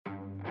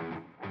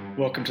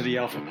Welcome to the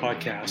Alpha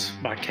Podcast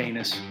by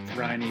CANIS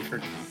Ryan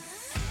Efurd.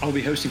 I'll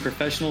be hosting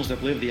professionals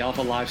that live the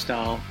Alpha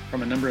lifestyle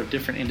from a number of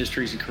different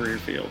industries and career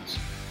fields.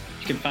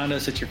 You can find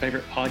us at your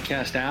favorite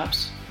podcast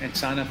apps and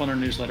sign up on our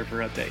newsletter for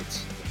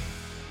updates.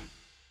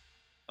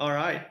 All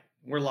right,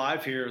 we're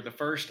live here, the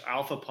first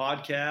Alpha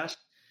Podcast,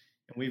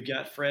 and we've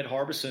got Fred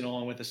Harbison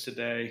on with us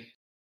today.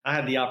 I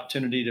had the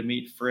opportunity to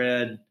meet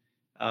Fred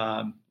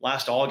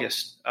last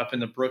August up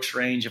in the Brooks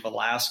Range of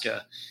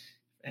Alaska.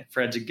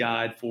 Fred's a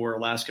guide for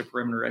Alaska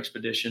Perimeter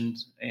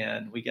Expeditions,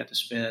 and we got to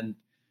spend,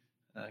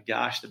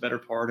 the better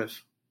part of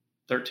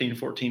 13,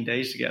 14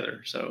 days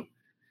together. So,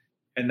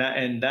 and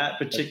that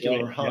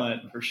particular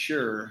hunt, for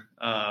sure,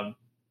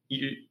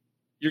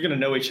 you're going to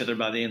know each other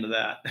by the end of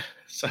that.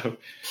 So,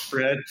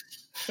 Fred.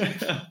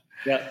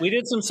 Yeah, we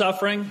did some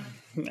suffering,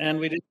 and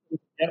we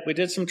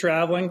did some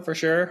traveling for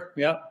sure.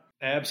 Yep.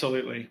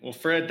 Absolutely. Well,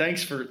 Fred,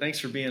 thanks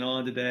for being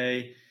on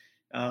today.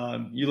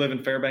 You live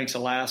in Fairbanks,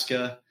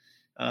 Alaska.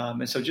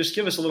 And so just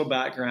give us a little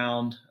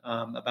background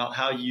about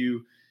how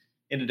you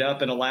ended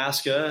up in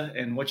Alaska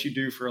and what you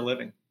do for a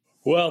living.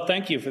 Well,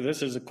 thank you for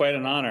this. It's quite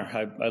an honor.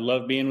 I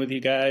love being with you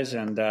guys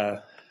and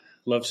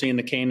love seeing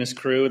the CANIS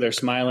crew, their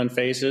smiling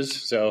faces.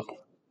 So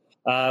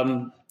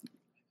I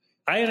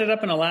ended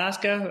up in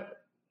Alaska.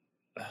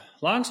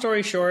 Long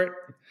story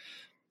short,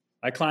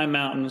 I climb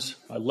mountains.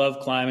 I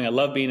love climbing. I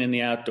love being in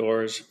the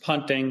outdoors,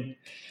 hunting.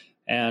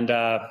 And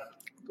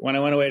when I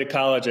went away to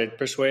college, I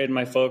persuaded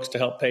my folks to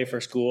help pay for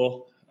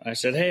school. I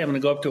said, hey, I'm going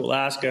to go up to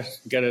Alaska,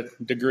 get a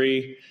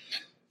degree.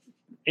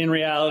 In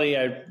reality,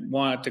 I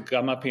wanted to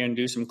come up here and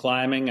do some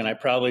climbing, and I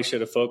probably should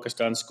have focused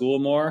on school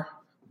more.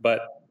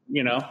 But,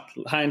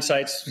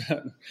 hindsight's,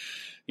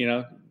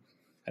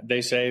 they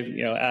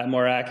say,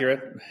 more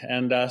accurate.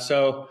 And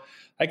so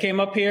I came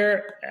up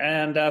here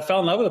and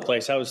fell in love with the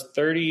place. That was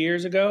 30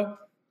 years ago.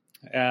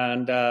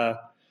 And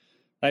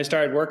I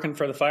started working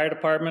for the fire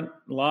department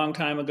a long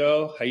time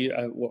ago. I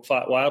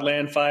fought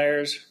wildland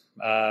fires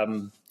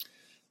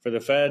for the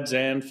feds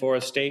and for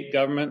the state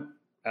government.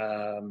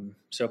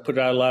 So put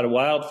out a lot of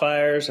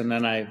wildfires, and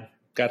then I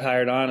got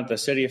hired on at the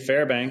city of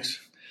Fairbanks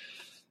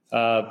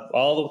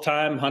all the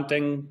time,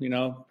 hunting,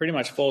 pretty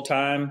much full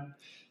time.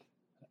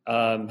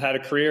 Had a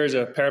career as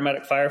a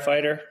paramedic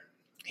firefighter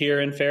here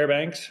in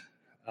Fairbanks.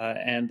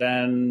 And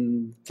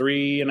then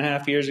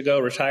 3.5 years ago,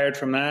 retired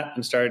from that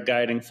and started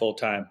guiding full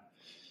time.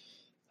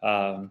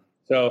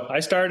 So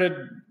I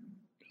started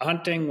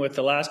hunting with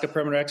Alaska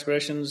Perimeter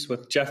Expeditions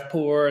with Jeff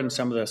Poor and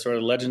some of the sort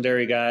of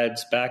legendary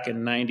guides back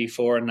in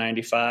 94 and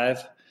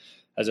 95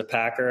 as a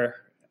packer,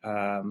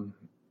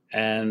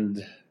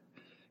 and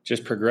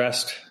just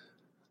progressed,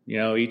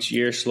 each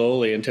year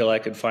slowly until I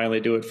could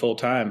finally do it full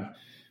time.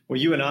 Well,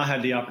 you and I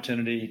had the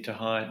opportunity to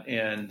hunt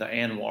in the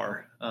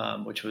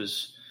Anwar, which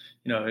was,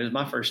 it was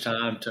my first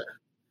time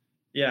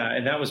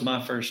and that was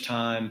my first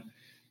time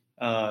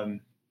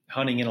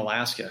hunting in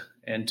Alaska.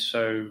 And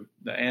so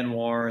the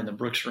Anwar and the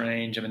Brooks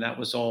Range, that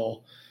was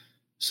all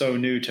so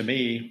new to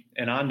me.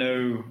 And I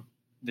know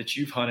that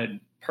you've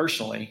hunted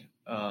personally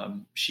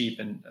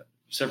sheep in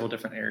several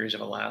different areas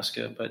of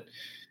Alaska. But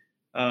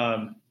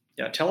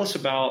tell us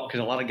about, because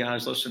a lot of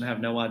guys listening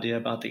have no idea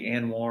about the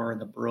Anwar and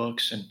the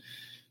Brooks,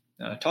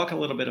 and talk a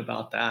little bit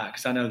about that,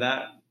 because I know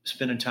that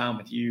spending time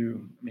with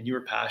you, you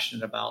were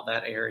passionate about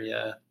that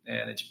area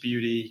and its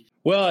beauty.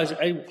 Well,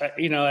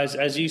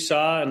 as you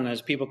saw, and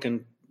as people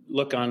can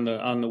look on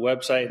the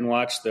website and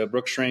watch the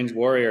Brooks Range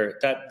Warrior,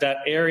 that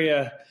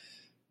area,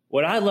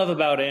 what I love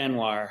about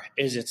Anwar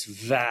is its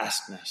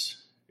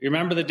vastness. You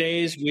remember the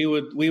days we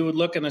would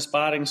look in the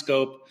spotting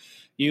scope,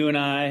 you and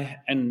I,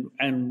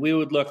 and we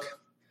would look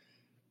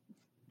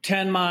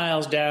 10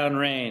 miles down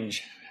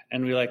range,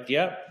 and we're like,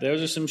 yep,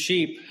 those are some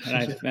sheep.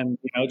 And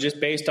just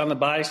based on the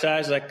body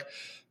size, like,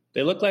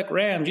 they look like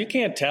rams. You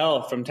can't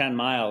tell from 10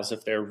 miles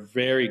if they're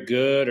very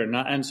good or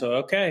not. And so,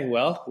 okay,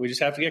 well, we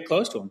just have to get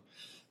close to them.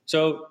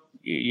 So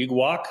you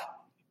walk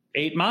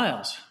 8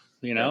 miles,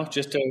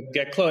 just to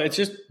get close. It's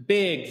just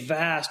big,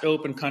 vast,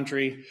 open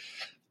country.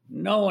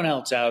 No one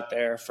else out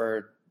there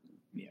for,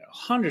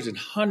 hundreds and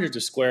hundreds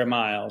of square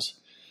miles.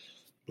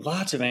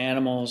 Lots of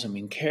animals.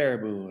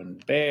 Caribou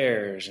and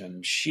bears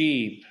and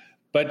sheep.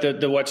 But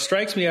what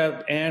strikes me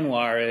about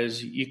Anwar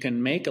is you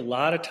can make a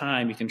lot of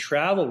time. You can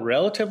travel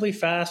relatively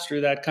fast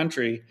through that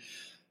country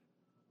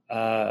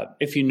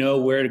if you know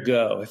where to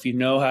go, if you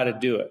know how to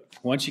do it.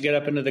 Once you get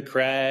up into the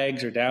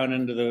crags or down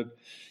into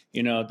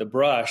the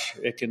brush,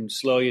 it can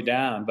slow you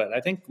down. But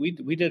I think we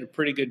did a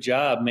pretty good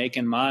job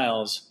making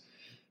miles.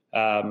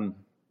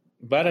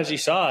 But as you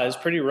saw, it's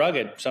pretty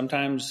rugged.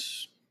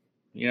 Sometimes,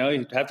 you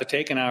have to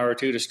take an hour or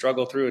two to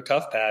struggle through a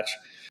tough patch.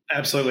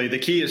 Absolutely. The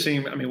key is we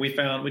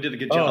did a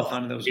good job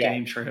finding those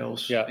game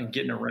trails and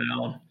getting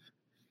around,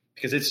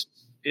 because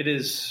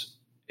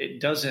it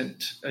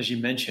doesn't, as you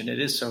mentioned, it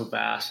is so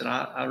vast. And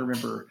I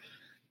remember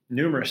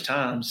numerous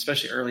times,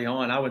 especially early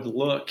on, I would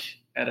look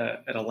at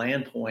a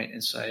land point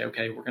and say,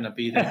 okay, we're going to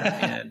be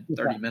there in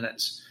 30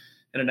 minutes.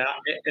 And an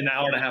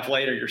hour and a half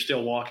later, you're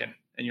still walking,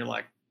 and you're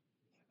like,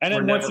 And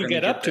then once you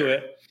get up to there.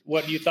 it,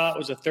 what you thought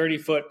was a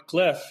 30-foot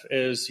cliff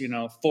is,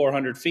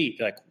 400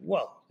 feet. Like,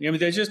 whoa.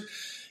 There's just,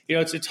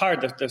 it's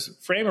hard. The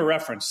frame of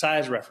reference,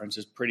 size reference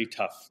is pretty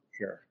tough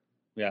here.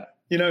 Yeah.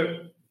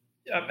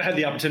 I've had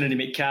the opportunity to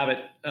meet Cabot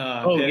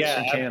Pitts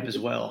in camp as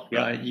well,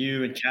 right?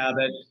 You and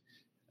Cabot.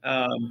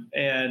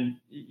 And,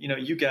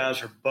 you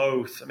guys are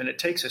both, it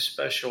takes a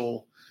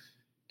special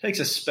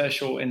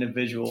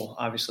individual,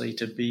 obviously,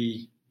 to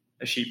be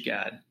a sheep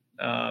guide.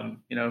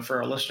 For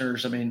our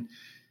listeners,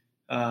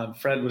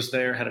 Fred was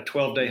there, had a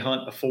 12-day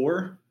hunt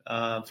before.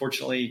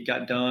 Fortunately,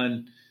 got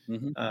done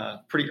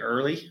pretty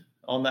early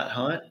on that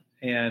hunt,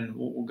 and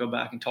we'll go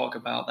back and talk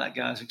about that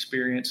guy's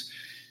experience.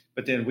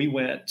 But then we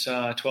went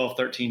 12,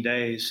 13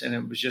 days, and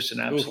it was just an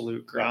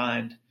absolute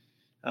grind.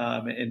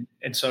 And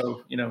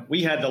so,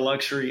 we had the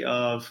luxury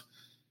of,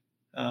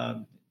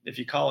 if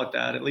you call it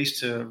that, at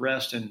least to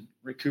rest and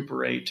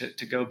recuperate,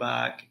 to go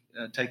back,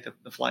 take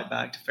the flight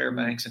back to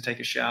Fairbanks and take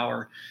a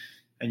shower.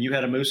 And you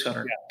had a moose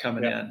hunter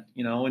coming in,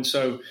 and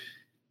so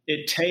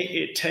it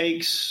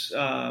takes,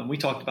 we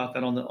talked about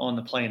that on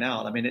the plane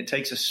out. It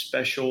takes a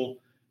special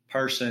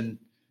person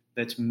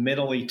that's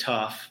mentally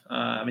tough.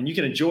 You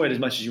can enjoy it as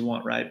much as you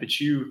want, right? But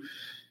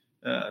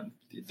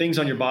things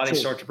on your body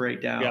start to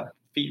break down. Yeah.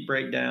 Feet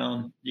break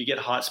down, you get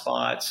hot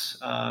spots.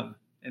 And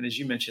as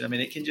you mentioned,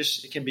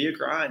 it can be a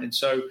grind. And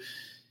so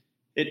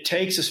it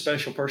takes a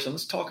special person.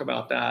 Let's talk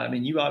about that.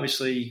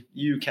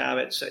 You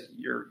Cabot,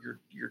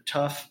 you're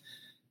tough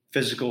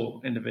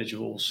physical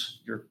individuals.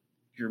 You're,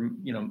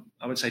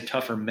 I would say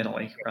tougher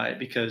mentally, right?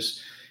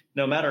 Because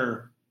no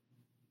matter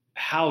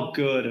how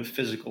good of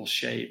physical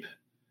shape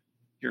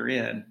you're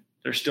in,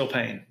 there's still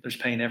pain. There's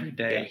pain every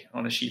day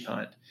on a sheep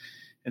hunt.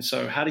 And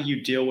so how do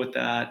you deal with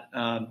that?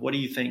 What do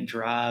you think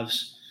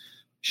drives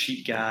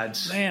sheep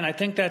guides? Man, I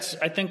think that's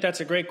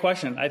a great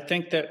question. I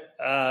think that,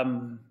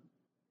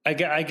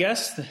 I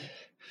guess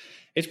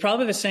it's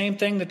probably the same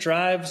thing that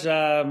drives,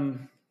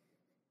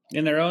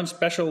 in their own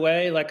special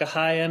way, like a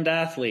high-end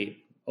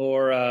athlete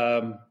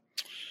or,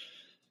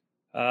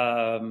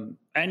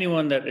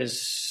 anyone that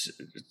is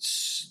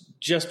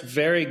just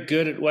very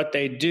good at what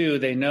they do.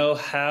 They know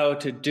how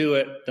to do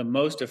it the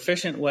most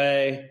efficient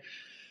way.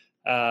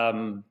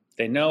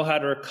 They know how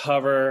to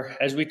recover,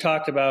 as we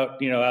talked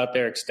about, out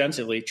there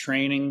extensively,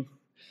 training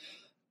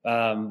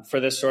for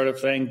this sort of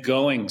thing,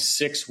 going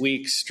 6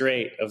 weeks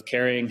straight of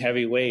carrying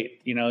heavy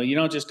weight. You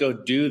don't just go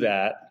do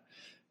that.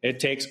 It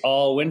takes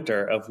all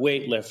winter of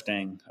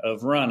weightlifting,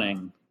 of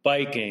running,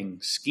 biking,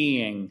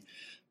 skiing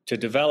to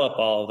develop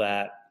all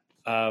that.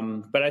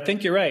 But I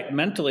think you're right.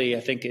 Mentally, I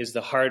think is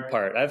the hard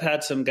part. I've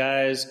had some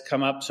guys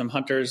come up, some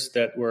hunters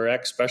that were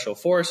ex-special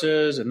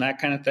forces and that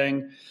kind of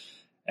thing.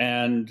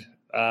 And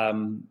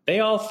they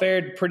all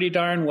fared pretty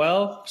darn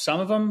well. Some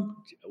of them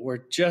were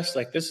just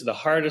like, this is the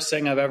hardest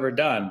thing I've ever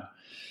done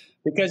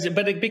because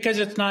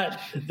it's not,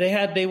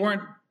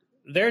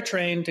 they're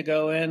trained to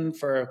go in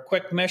for a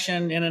quick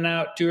mission, in and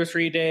out, 2 or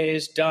 3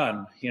 days,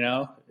 done.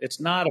 It's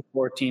not a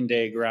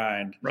 14-day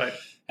grind. Right.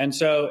 And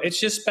so it's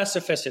just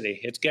specificity.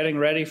 It's getting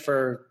ready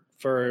for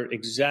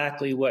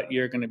exactly what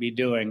you're going to be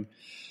doing.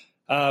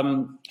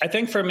 I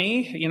think for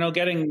me,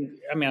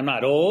 I'm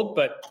not old,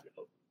 but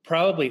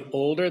probably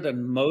older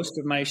than most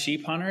of my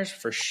sheep hunters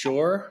for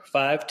sure,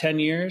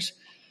 5-10 years.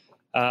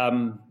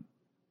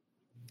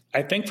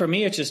 I think for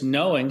me, it's just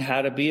knowing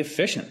how to be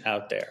efficient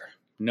out there.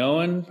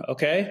 Knowing,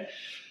 okay,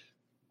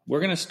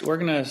 we're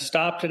gonna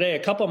stop today a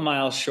couple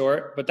miles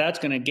short, but that's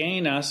going to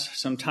gain us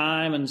some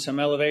time and some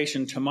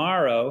elevation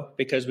tomorrow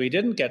because we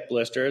didn't get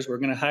blisters. We're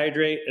going to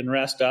hydrate and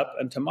rest up,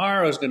 and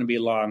tomorrow is going to be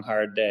a long,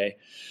 hard day.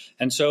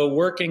 And so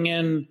working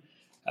in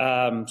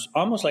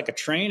almost like a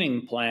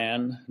training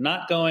plan,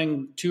 not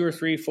going 2 or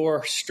 3,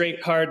 4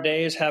 straight hard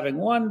days, having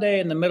one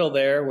day in the middle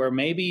there where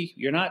maybe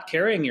you're not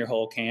carrying your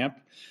whole camp.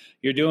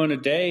 You're doing a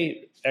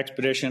day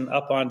expedition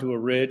up onto a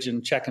ridge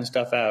and checking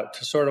stuff out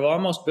to sort of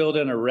almost build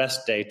in a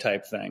rest day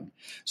type thing.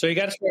 So you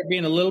got to start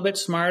being a little bit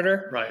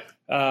smarter,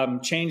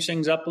 right? Change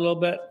things up a little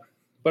bit.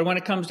 But when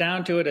it comes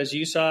down to it, as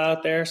you saw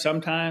out there,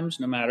 sometimes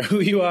no matter who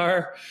you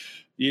are,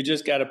 you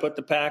just got to put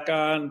the pack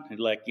on. You're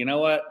like, you know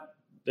what?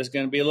 This is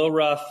going to be a little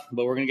rough,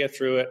 but we're going to get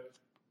through it.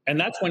 And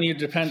that's when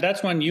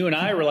that's when you and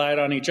I relied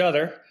on each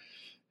other.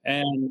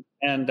 And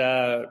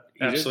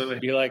absolutely.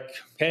 You're like,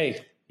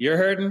 hey, you're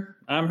hurting,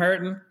 I'm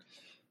hurting.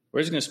 We're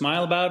just going to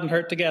smile about it and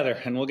hurt together,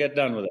 and we'll get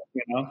done with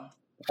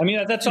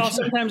it. That's all.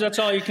 Sometimes that's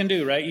all you can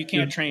do, right? You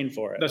can't train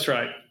for it. That's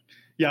right.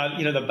 Yeah.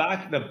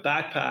 The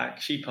backpack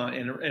sheep hunt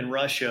in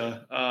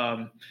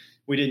Russia,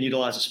 we didn't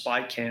utilize a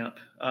spike camp,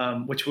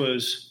 which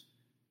was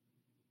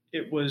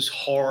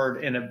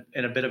hard in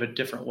a bit of a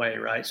different way,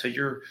 right? So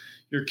you're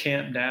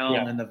camped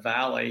down in the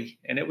valley,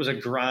 and it was a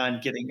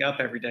grind getting up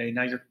every day.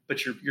 Now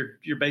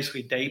you're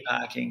basically day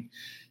packing.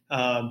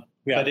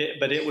 But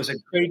it was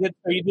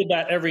you did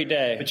that every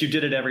day. But you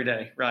did it every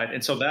day, right?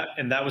 And so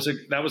that was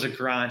a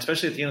grind,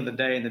 especially at the end of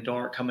the day in the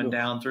dark, coming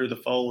down through the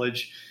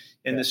foliage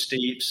in the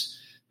steeps.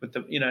 But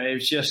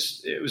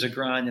it was a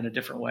grind in a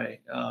different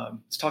way.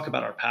 Let's talk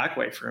about our pack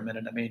weight for a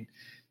minute.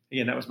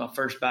 Again, that was my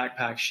first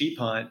backpack sheep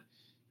hunt.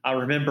 I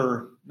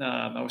remember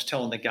I was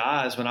telling the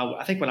guys when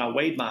I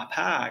weighed my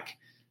pack,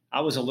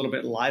 I was a little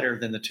bit lighter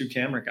than the two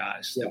camera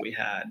guys that we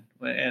had.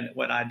 And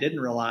what I didn't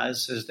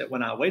realize is that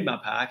when I weighed my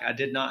pack, I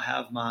did not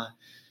have my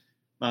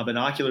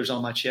binoculars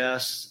on my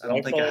chest. I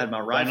don't think I had my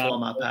rifle on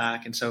my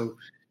pack. And so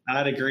I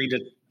had agreed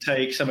to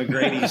take some of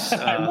Grady's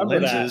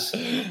lenses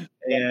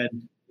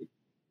and,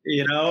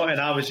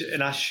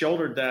 and I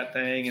shouldered that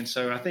thing. And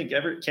so I think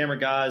every camera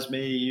guys,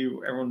 me,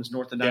 you, everyone was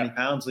north of 90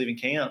 pounds leaving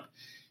camp.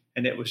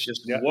 And it was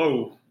just,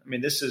 whoa. I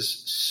mean, this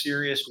is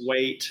serious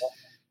weight.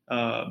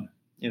 The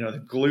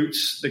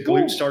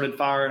glutes started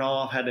firing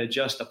off, had to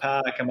adjust the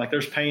pack. I'm like,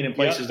 there's pain in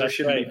places there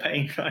shouldn't be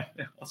pain right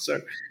now. So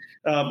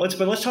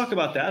let's talk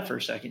about that for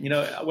a second.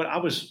 When I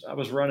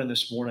was running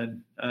this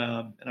morning,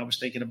 and I was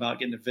thinking about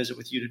getting to visit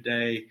with you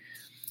today.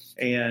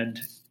 And,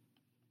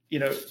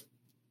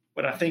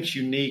 what I think is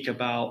unique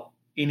about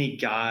any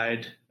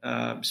guide,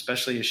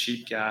 especially a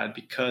sheep guide,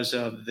 because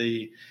of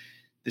the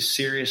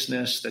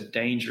seriousness, the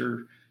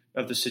danger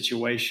of the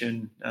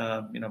situation,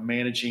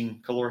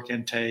 managing caloric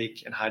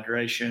intake and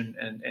hydration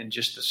and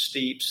just the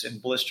steeps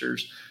and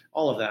blisters,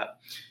 all of that.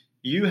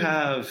 You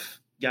have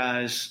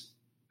guys,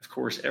 of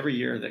course, every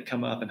year that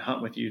come up and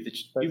hunt with you that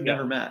you've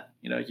never met.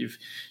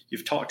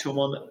 You've talked to them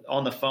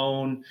on the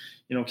phone.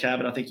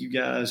 Cabot, I think you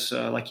guys,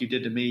 like you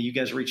did to me, you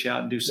guys reach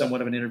out and do somewhat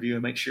of an interview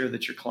and make sure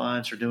that your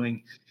clients are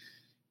doing.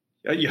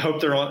 You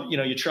hope they're on.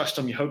 You trust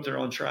them. You hope they're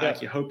on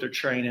track. You hope they're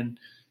training.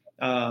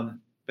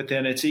 But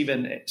then it's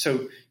even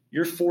so.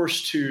 You're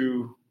forced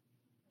to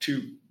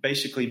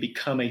basically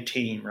become a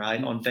team,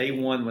 right? On day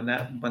one, when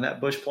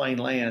that bush plane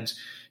lands,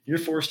 you're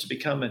forced to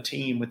become a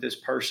team with this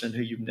person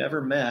who you've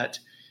never met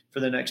for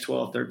the next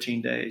 12,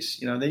 13 days.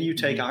 Then you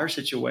take our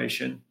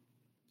situation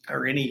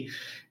or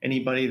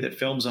anybody that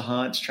films a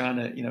hunt, trying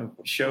to,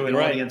 show an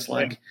audience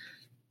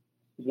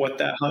what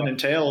that hunt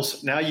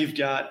entails. Now you've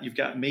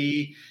got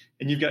me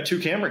and you've got two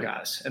camera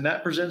guys, and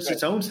that presents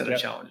its own set of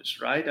challenges,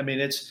 right? I mean,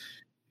 it's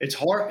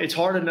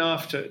hard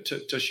enough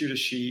to shoot a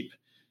sheep,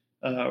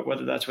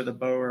 whether that's with a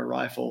bow or a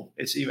rifle.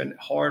 It's even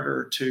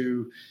harder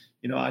to,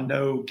 I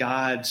know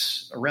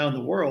guides around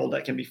the world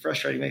that can be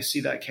frustrating. They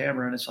see that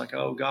camera and it's like,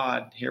 oh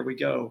God, here we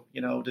go.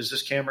 Does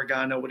this camera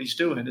guy know what he's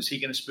doing? Is he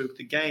going to spook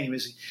the game?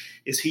 Is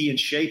he in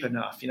shape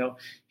enough?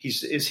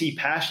 Is he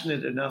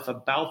passionate enough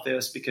about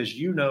this? Because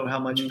how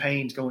much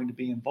pain's going to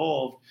be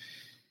involved.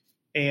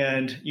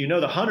 And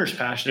the hunter's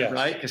passionate,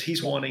 right? Because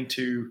he's wanting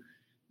to.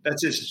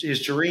 That's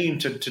his dream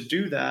to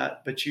do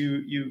that. But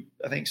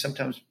I think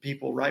sometimes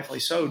people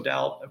rightfully so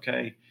doubt,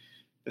 okay,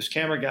 this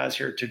camera guy's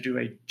here to do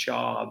a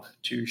job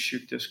to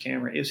shoot this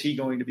camera. Is he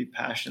going to be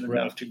passionate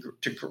enough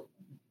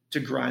to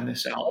grind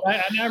this out?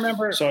 I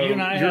remember you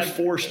and I you're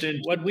forced in.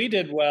 What we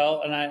did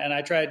well, and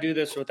I try to do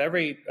this with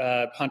every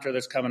hunter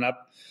that's coming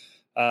up.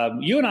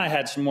 You and I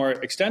had some more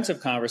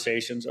extensive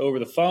conversations over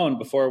the phone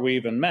before we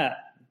even met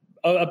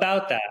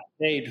about that.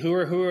 Hey, who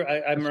are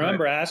I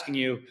remember asking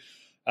you,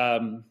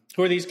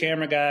 who are these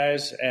camera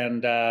guys,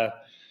 and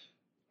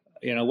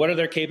what are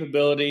their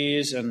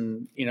capabilities?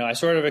 And I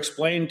sort of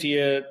explained to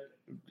you,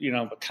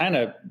 kind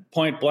of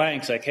point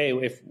blank, like, hey,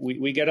 if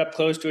we get up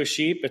close to a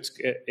sheep,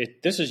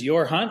 this is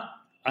your hunt.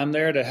 I'm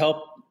there to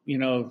help,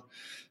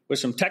 with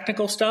some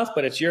technical stuff,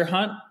 but it's your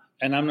hunt,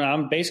 and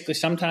I'm basically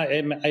sometimes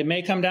it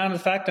may come down to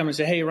the fact I'm going to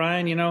say, hey,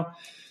 Ryan,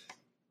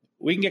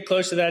 we can get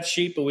close to that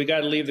sheep, but we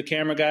got to leave the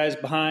camera guys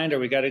behind, or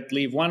we got to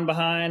leave one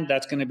behind.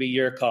 That's going to be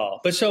your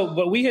call. But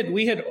we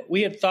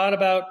had thought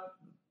about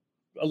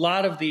a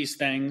lot of these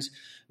things,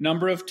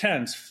 number of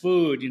tents,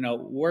 food,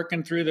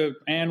 working through the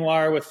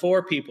ANWR with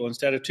 4 people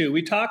instead of 2.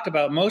 We talked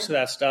about most of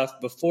that stuff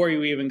before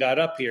you even got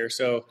up here.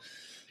 So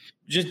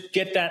just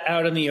get that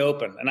out in the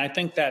open. And I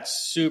think that's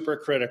super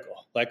critical.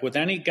 Like with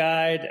any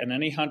guide and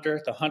any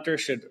hunter, the hunter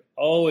should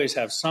always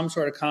have some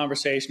sort of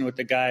conversation with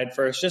the guide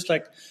first, just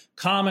like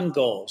common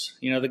goals.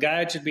 The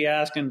guide should be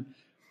asking,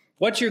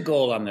 what's your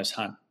goal on this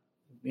hunt?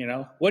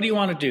 What do you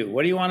want to do?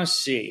 What do you want to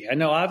see? I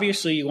know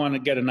obviously you want to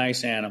get a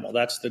nice animal.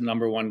 That's the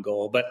number one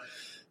goal, but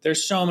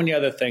there's so many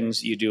other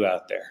things you do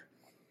out there,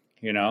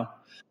 and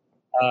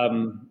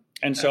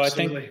so Absolutely. I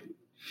think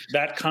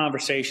that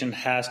conversation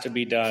has to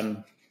be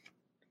done.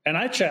 And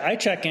I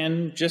check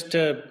in just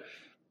to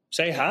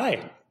say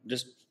hi,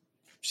 just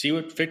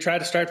try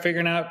to start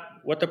figuring out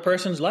what the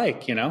person's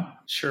like,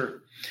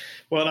 Sure.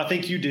 Well, and I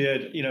think you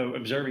did,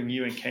 observing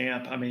you in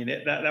camp. I mean,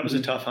 that was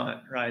a tough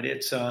hunt, right?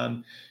 It's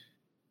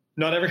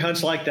not every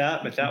hunt's like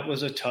that, but that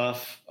was a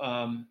tough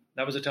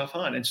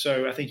hunt. And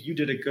so I think you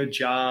did a good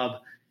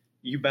job.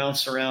 You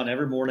bounced around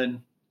every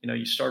morning.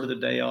 You started the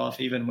day off,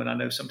 even when I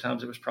know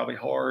sometimes it was probably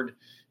hard.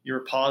 You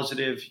were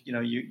positive.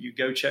 You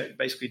go check,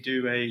 basically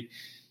do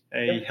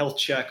a health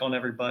check on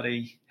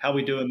everybody. How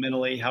we doing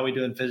mentally? How we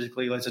doing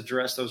physically? Let's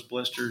address those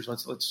blisters.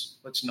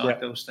 Let's knock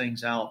those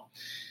things out.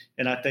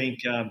 And I think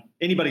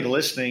anybody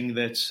listening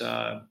that's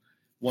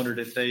wondered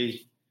if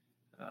they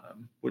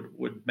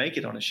would make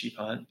it on a sheep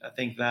hunt, I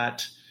think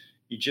that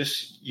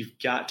you've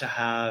got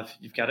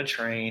to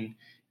train,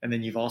 and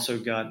then you've also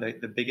got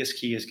the biggest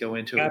key is go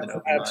into it with an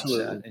open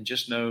mindset, and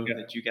just know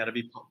that you got to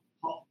be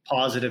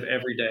positive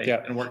every day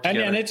and work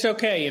together. And it's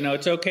okay.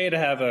 It's okay to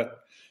have a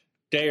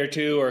day or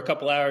two or a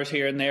couple hours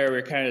here and there where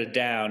you're kind of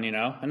down,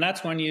 and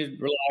that's when you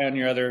rely on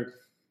your other,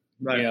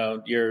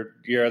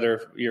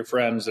 your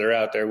friends that are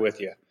out there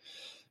with you,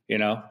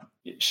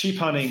 Sheep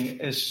hunting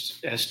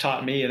has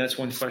taught me, and that's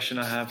one question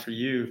I have for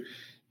you,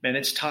 man,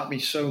 it's taught me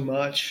so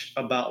much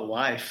about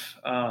life.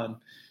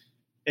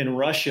 In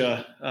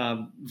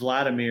Russia,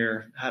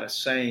 Vladimir had a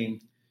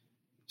saying,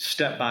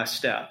 step by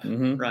step,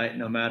 right?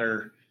 No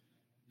matter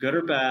good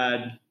or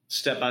bad,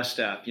 step by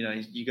step.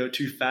 You go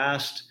too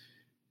fast,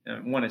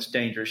 one, it's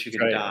dangerous. You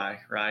can die,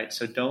 right?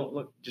 So don't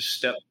look, just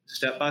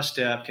step by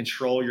step,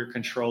 control your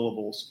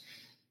controllables.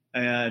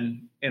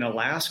 And in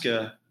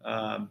Alaska,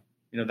 that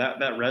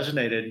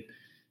resonated.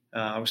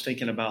 I was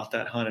thinking about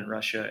that hunt in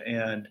Russia,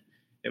 and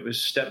it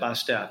was step by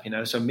step,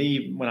 So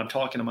me, when I'm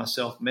talking to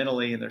myself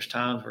mentally, and there's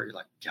times where you're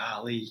like,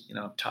 golly,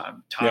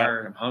 I'm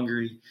tired, I'm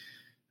hungry.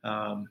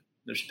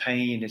 There's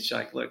pain. It's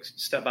like, look,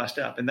 step by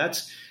step. And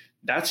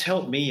that's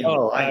helped me in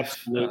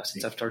life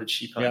since I've started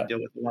sheep hunting, deal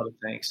with a lot of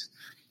things.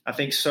 I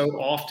think so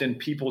often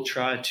people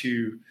try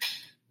to,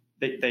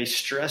 they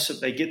stress it,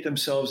 they get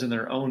themselves in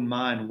their own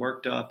mind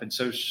worked up and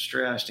so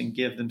stressed and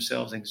give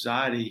themselves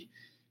anxiety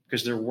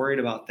because they're worried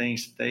about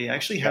things that they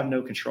actually have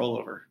no control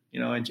over.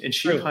 And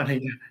sheep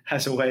hunting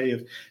has a way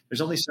of,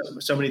 there's only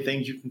so many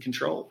things you can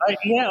control.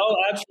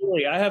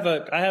 Absolutely. I have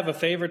a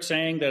favorite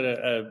saying that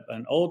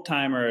an old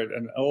timer,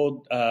 an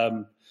old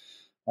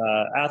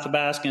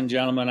Athabaskan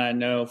gentleman I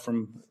know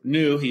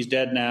he's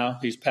dead now,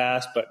 he's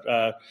passed,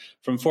 but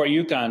from Fort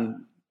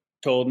Yukon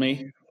told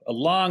me a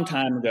long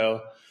time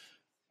ago.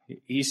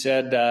 He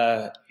said,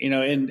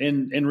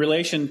 in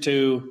relation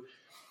to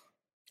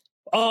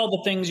all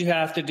the things you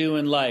have to do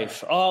in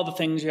life, all the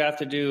things you have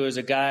to do as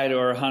a guide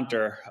or a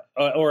hunter,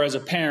 or as a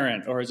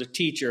parent, or as a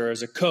teacher, or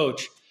as a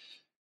coach.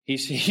 He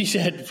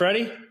said,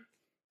 Freddie,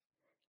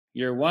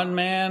 you're one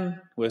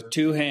man with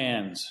two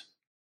hands,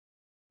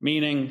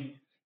 meaning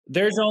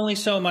there's only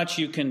so much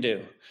you can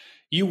do.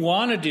 You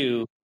want to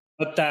do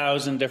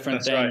 1,000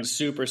 different things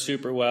super,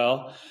 super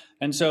well.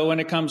 And so when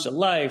it comes to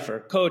life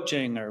or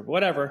coaching or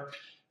whatever,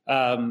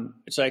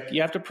 it's like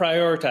you have to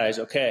prioritize.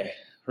 Okay,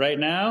 right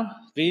now,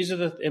 these are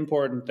the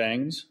important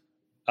things.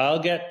 I'll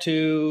get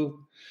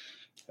to,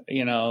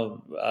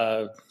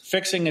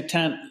 fixing a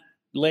tent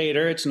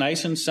later. It's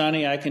nice and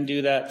sunny. I can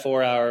do that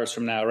 4 hours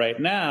from now. Right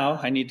now,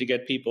 I need to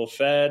get people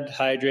fed,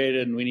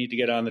 hydrated, and we need to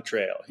get on the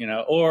trail,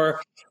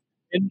 or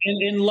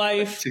in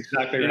life, that's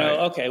exactly right.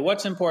 Okay,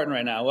 what's important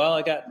right now? Well,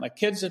 I got my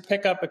kids to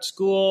pick up at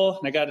school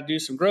and I got to do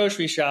some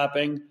grocery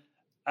shopping.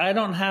 I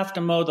don't have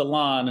to mow the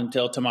lawn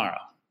until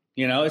tomorrow.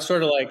 It's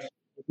sort of like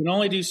you can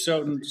only do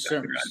certain.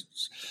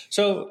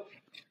 So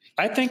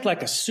I think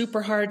like a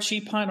super hard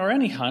sheep hunt or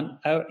any hunt,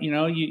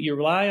 you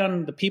rely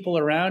on the people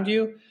around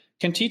you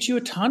can teach you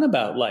a ton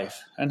about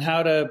life and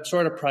how to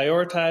sort of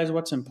prioritize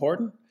what's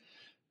important,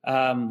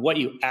 what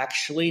you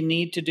actually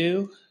need to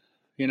do.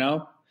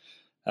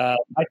 I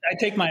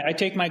take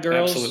my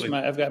girls.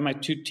 I've got my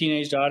two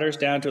teenage daughters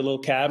down to a little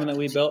cabin that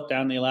we built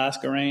down the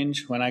Alaska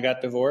range when I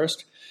got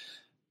divorced.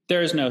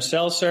 There's no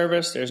cell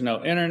service. There's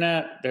no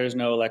internet. There's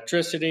no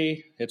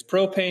electricity. It's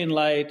propane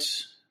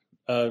lights.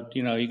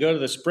 You go to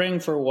the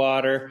spring for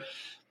water,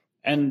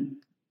 and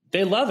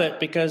they love it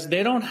because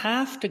they don't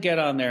have to get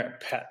on their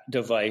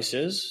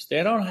devices.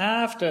 They don't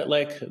have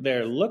to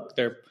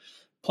they're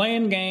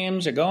playing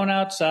games, they're going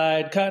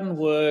outside, cutting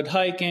wood,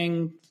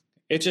 hiking.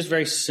 It's just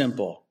very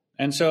simple.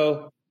 And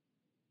so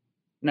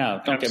now,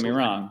 don't get me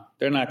wrong,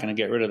 they're not going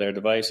to get rid of their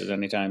devices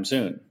anytime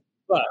soon.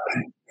 But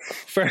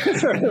for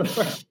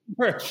that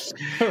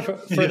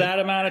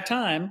amount of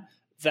time,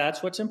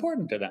 that's what's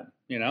important to them,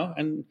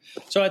 And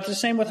so it's the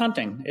same with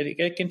hunting.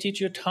 It can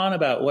teach you a ton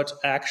about what's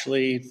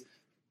actually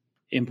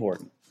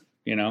important,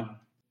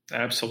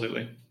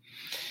 Absolutely.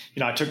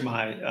 I took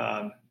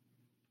my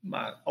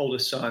my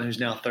oldest son, who's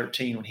now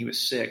 13, when he was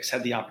 6,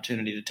 had the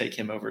opportunity to take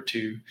him over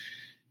to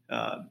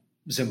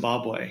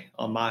Zimbabwe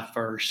on my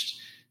first.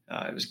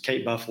 It was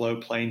Cape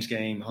Buffalo Plains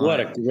game hunt. What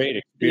a great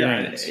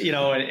experience!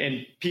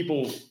 And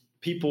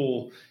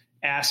people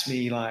ask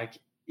me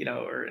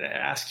or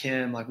ask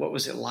him what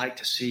was it like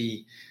to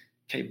see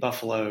Cape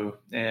Buffalo?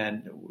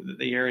 And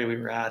the area we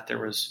were at, there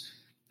was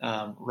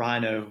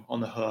rhino on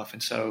the hoof,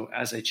 and so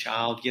as a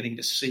child, getting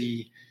to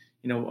see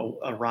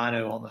a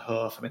rhino on the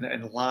hoof,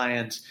 and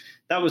lions,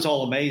 that was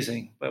all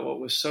amazing. But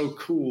what was so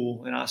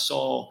cool, and I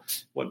saw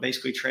what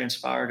basically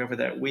transpired over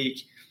that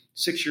week.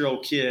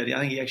 6-year-old kid,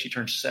 I think he actually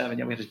turned 7.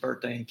 We had his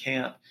birthday in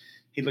camp.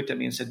 He looked at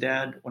me and said,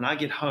 Dad, when I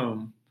get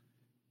home,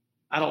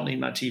 I don't need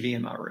my TV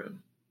in my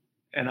room.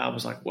 And I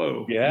was like,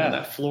 whoa,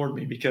 that floored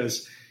me,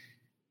 because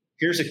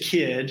here's a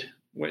kid,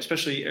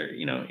 especially,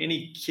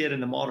 any kid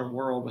in the modern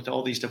world with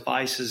all these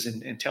devices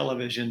and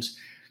televisions.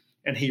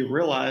 And he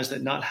realized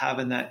that not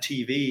having that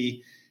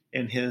TV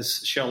in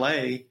his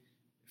chalet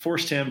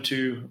forced him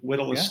to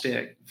whittle a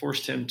stick,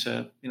 forced him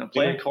to,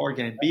 play a card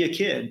game, be a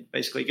kid,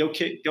 basically go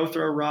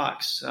throw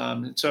rocks.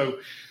 I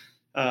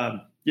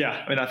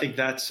think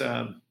that's,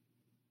 and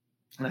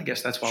I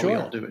guess that's why we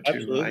all do it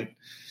too, right?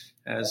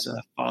 as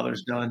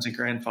fathers, sons, and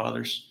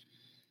grandfathers.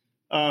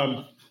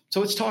 So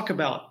let's talk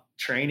about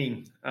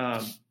training.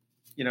 I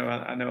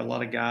know a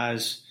lot of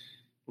guys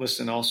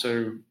listen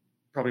also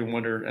probably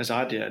wonder, as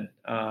I did.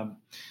 I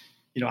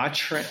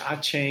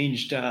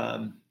changed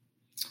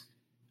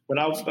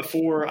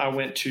before I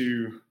went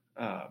to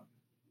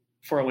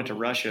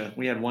Russia.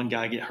 We had one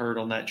guy get hurt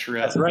on that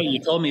trip. That's right.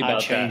 You told me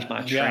about that. I changed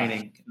my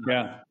training.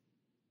 Yeah.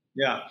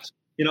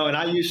 And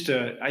I used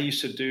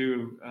to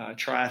do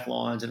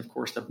triathlons, and of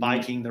course the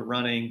biking, the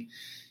running.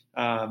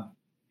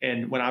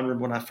 And when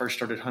I first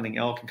started hunting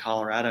elk in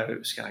Colorado, it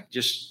was kind of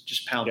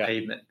just pound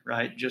pavement,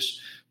 right? Just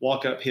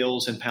walk up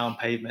hills and pound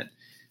pavement.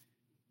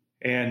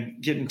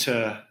 And getting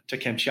to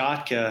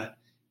Kamchatka,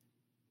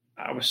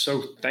 I was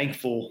so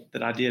thankful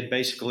that I did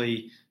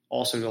basically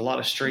also a lot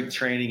of strength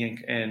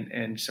training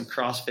and some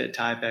CrossFit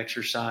type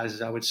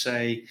exercises, I would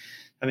say.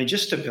 I mean,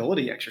 just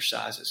stability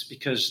exercises,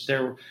 because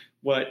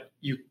what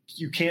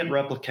you can't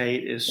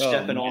replicate is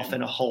stepping off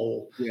in a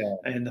hole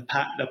and the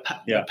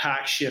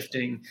pack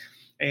shifting.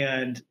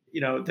 And,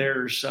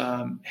 there's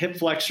hip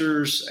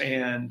flexors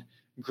and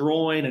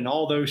groin and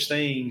all those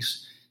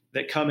things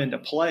that come into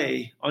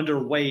play.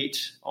 Underweight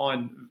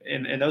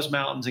in those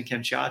mountains in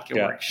Kamchatka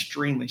were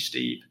extremely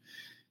steep.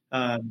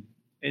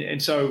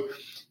 And so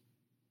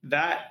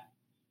that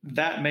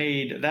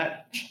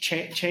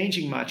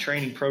changing my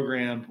training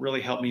program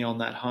really helped me on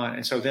that hunt.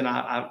 And so then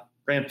I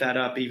ramped that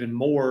up even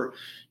more,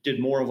 did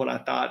more of what I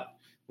thought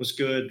was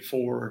good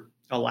for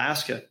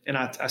Alaska. And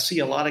I see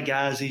a lot of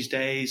guys these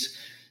days,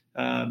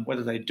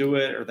 whether they do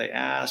it or they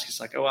ask, it's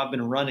like, oh, I've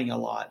been running a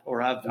lot,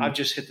 or I've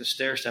just hit the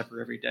stair stepper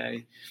every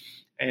day.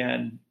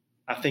 And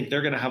I think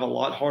they're going to have a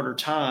lot harder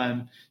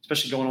time,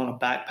 especially going on a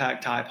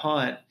backpack type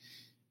hunt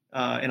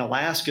in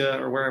Alaska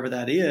or wherever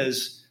that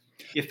is,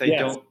 if they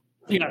don't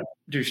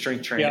do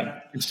strength training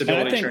and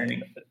stability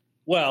training.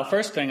 Well,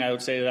 first thing I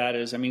would say to that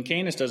is,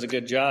 CANIS does a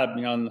good job.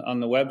 On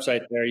the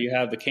website there, you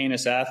have the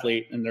CANIS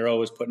athlete, and they're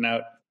always putting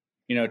out,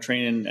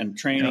 training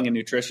and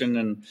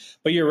nutrition.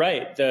 But you're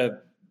right.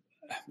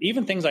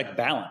 Even things like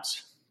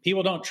balance.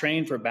 People don't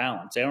train for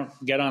balance. They don't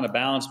get on a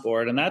balance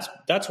board. And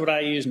that's what I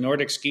use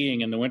Nordic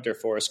skiing in the winter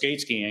for, skate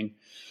skiing.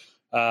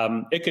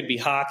 It could be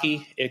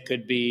hockey. It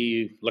could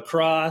be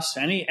lacrosse,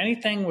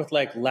 anything with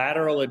like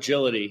lateral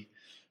agility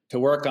to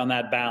work on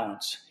that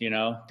balance,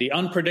 the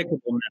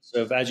unpredictableness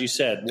of, as you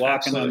said,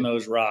 walking on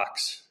those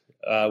rocks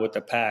with the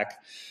pack.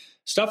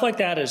 Stuff like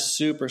that is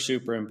super,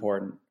 super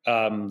important.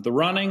 The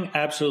running,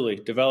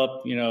 absolutely.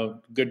 Develop,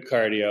 good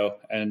cardio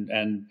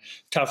and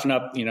toughen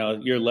up,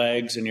 your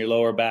legs and your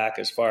lower back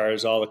as far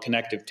as all the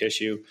connective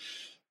tissue.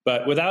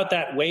 But without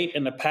that weight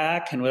in the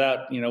pack and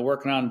without,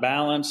 working on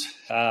balance,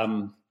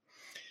 some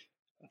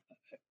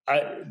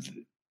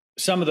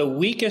of the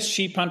weakest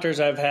sheep hunters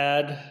I've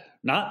had,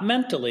 not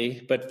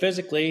mentally, but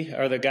physically,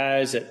 are the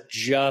guys that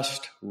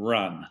just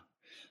run.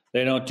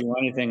 They don't do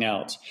anything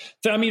else.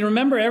 So,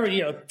 remember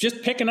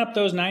just picking up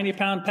those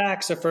 90-pound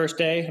packs the first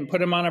day and put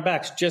them on our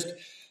backs. Just,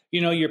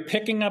 you're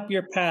picking up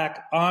your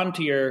pack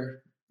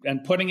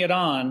and putting it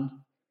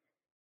on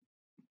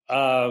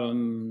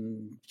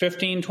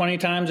 15, 20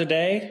 times a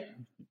day,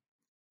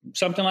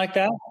 something like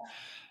that.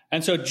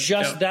 And so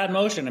just that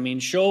motion,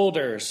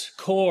 shoulders,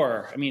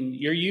 core,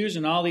 you're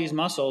using all these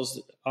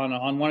muscles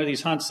on one of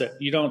these hunts that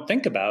you don't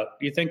think about.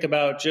 You think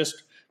about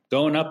just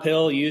going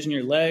uphill, using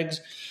your legs,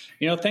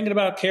 thinking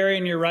about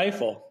carrying your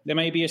rifle. There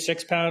may be a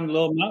 6-pound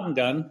little mountain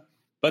gun,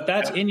 but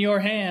that's in your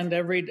hand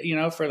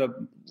for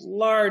the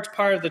large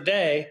part of the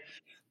day,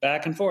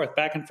 back and forth,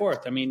 back and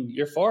forth.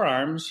 Your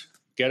forearms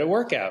get a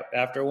workout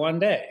after one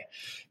day.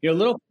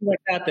 Little things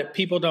like that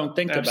people don't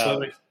think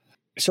about.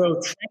 So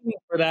training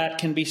for that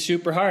can be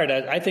super hard.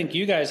 I think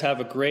you guys have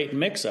a great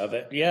mix of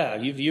it. Yeah,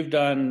 you've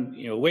done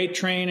weight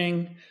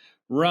training,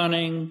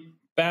 running,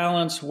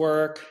 balance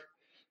work.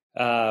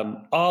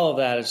 All of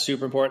that is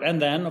super important.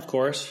 And then, of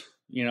course,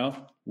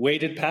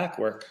 weighted pack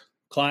work,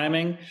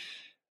 climbing.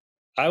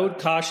 I would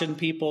caution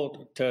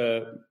people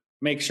to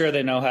make sure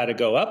they know how to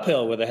go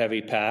uphill with a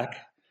heavy pack.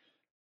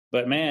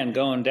 But man,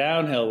 going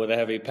downhill with a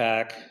heavy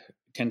pack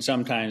can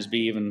sometimes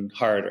be even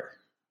harder.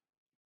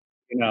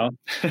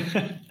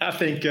 I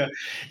think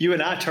you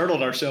and I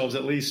turtled ourselves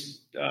at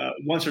least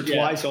once or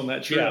twice on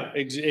that trip. Yeah,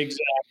 exactly.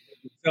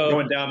 So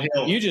going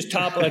downhill, you just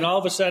topple, and all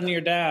of a sudden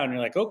you're down.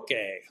 You're like,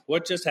 okay,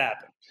 what just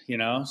happened?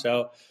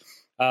 So,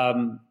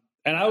 and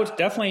I would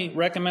definitely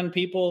recommend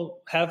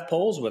people have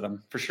poles with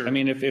them. For sure.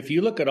 If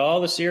you look at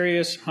all the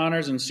serious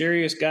hunters and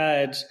serious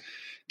guides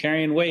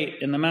carrying weight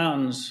in the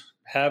mountains,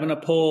 having a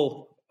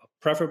pole,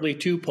 preferably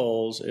 2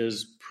 poles,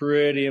 is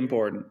pretty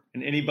important.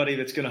 And anybody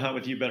that's going to hunt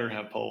with you better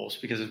have poles,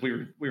 because as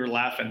we were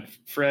laughing,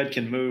 Fred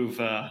can move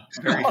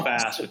very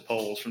fast with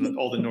poles from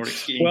all the Nordic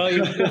skiing. Well,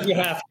 you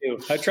have to.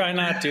 I try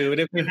not to, but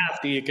if you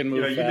have to, you can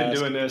move fast. You've been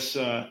doing this.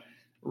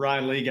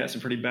 Ryan Lee got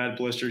some pretty bad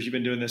blisters. You've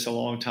been doing this a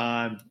long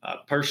time,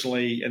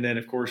 personally, and then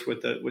of course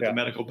with the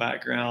medical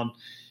background.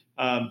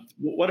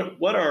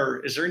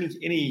 Is there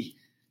any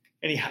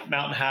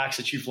mountain hacks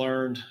that you've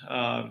learned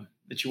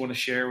that you want to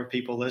share with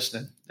people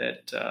listening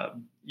that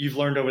you've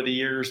learned over the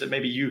years that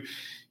maybe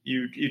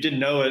you didn't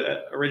know it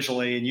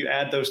originally, and you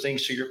add those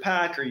things to your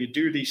pack, or you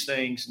do these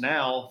things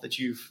now that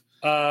you've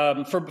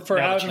for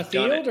out in the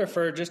field, or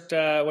for just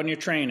when you're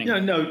training?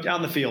 No, out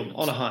in the field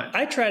on a hunt.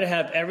 I try to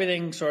have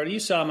everything sort of. You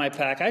saw my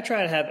pack. I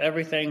try to have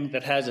everything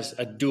that has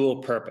a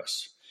dual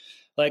purpose.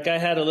 Like I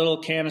had a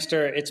little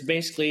canister. It's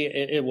basically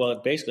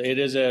it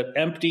is an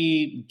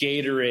empty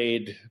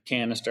Gatorade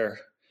canister,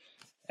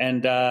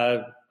 and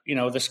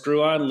the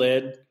screw-on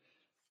lid.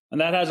 And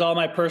that has all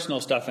my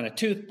personal stuff in it: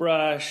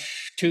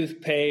 toothbrush,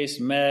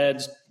 toothpaste,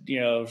 meds,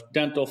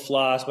 dental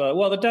floss.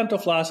 Well, the dental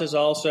floss is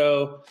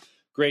also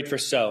great for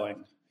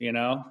sewing.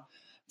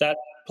 That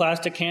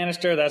plastic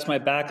canister, that's my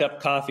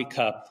backup coffee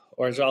cup,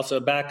 or it's also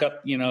a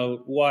backup,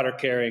 water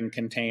carrying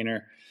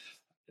container.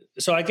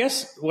 So I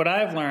guess what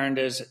I've learned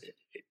is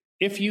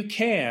if you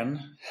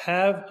can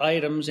have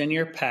items in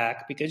your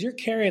pack, because you're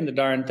carrying the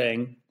darn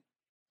thing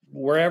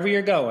wherever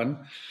you're going,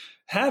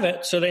 have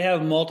it so they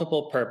have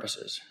multiple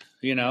purposes.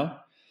 I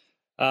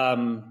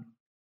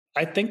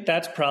think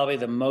that's probably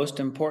the most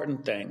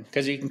important thing,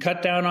 because you can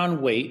cut down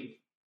on weight,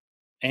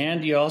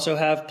 and you also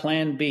have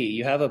plan B.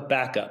 You have a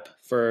backup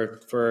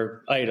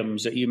for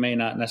items that you may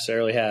not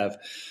necessarily have.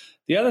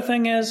 The other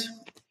thing is,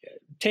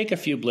 take a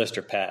few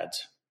blister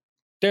pads.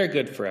 They're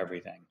good for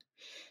everything.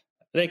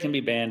 They can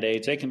be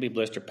Band-Aids, they can be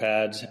blister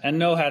pads, and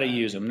know how to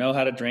use them, know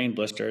how to drain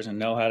blisters, and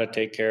know how to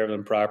take care of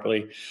them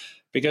properly.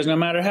 Because no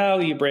matter how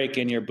you break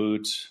in your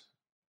boots,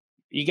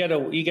 you get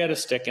a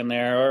stick in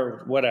there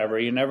or whatever.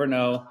 You never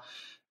know.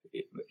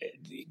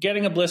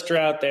 Getting a blister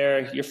out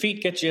there, your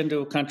feet get you into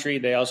a country.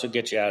 They also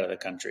get you out of the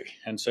country.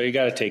 And so you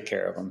got to take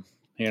care of them.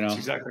 That's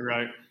exactly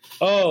right.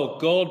 Oh,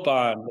 Gold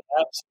Bond.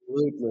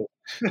 Absolutely.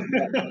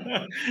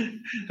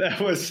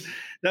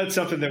 That's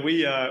something that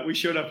we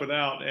showed up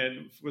without,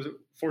 and was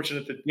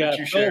fortunate that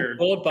you shared.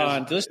 Gold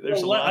Bond. There's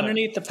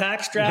underneath the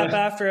pack strap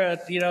after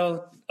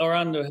or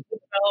on the belt.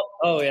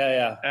 Oh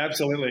yeah.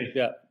 Absolutely.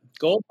 Yeah.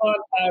 Gold Bond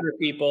powder,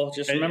 people.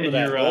 Just remember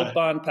that Gold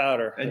Bond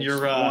powder. And your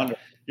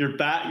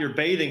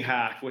bathing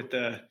hack with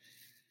the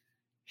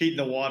heat in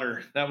the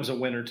water, that was a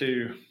winner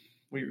too.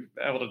 We were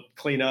able to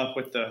clean up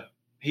with the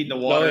heat in the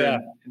water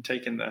and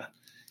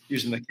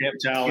using the camp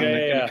towel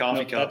and the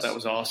coffee cup. That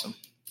was awesome.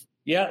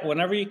 Yeah,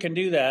 whenever you can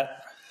do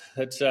that,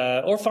 that's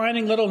or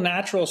finding little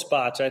natural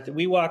spots.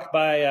 We walked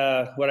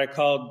by what I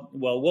called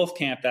Wolf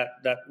Camp,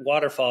 that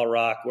waterfall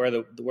rock where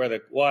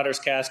the water's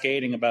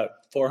cascading about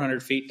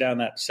 400 feet down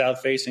that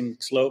south facing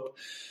slope.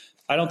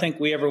 I don't think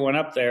we ever went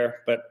up there,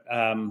 but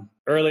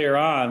earlier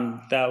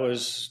on that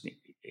was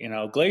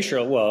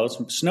glacial. Well,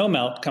 it's snow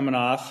melt coming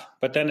off,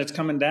 but then it's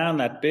coming down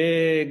that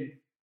big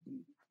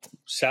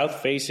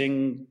south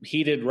facing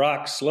heated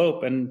rock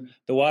slope, and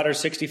the water's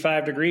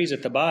 65 degrees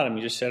at the bottom.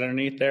 You just sit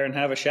underneath there and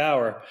have a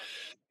shower.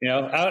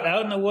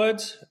 Out in the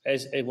woods,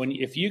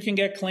 if you can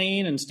get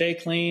clean and stay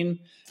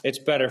clean, it's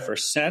better for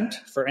scent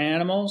for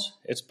animals.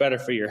 It's better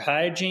for your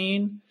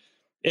hygiene.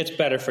 It's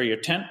better for your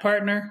tent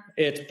partner.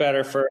 It's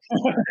better for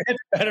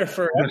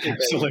everybody.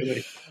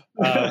 Absolutely.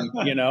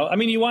 You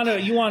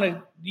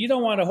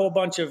don't want a whole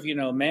bunch of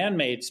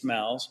man-made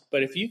smells,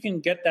 but if you can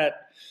get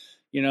that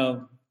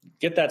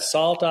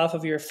salt off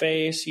of your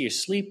face, you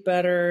sleep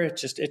better. It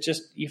just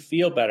you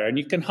feel better, and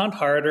you can hunt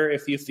harder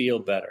if you feel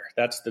better.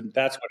 That's what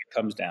it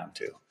comes down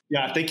to.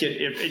 Yeah, I think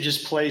it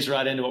just plays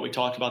right into what we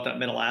talked about, that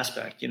mental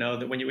aspect.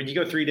 That when you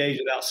go 3 days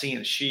without seeing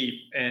a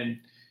sheep, and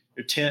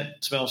your tent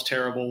smells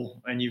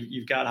terrible, and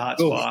you've got hot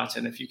spots,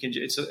 and if you can,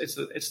 it's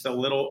the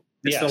little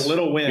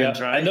wins,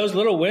 right? And those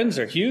little wins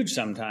are huge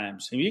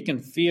sometimes, and you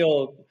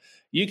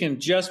can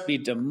just be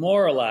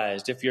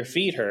demoralized if your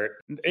feet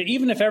hurt,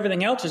 even if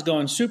everything else is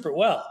going super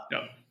well.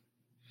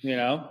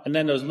 Yeah. And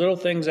then those little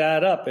things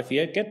add up. If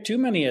you get too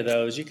many of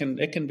those, it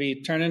can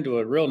be turned into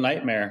a real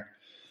nightmare.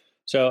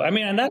 So,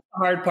 and that's the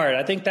hard part.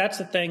 I think that's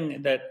the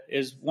thing that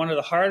is one of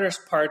the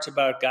hardest parts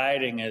about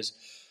guiding is,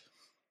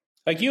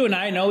 like, you and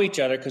I know each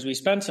other because we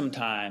spent some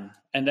time,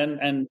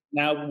 and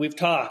now we've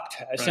talked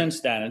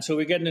since then. And so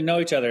we're getting to know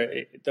each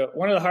other.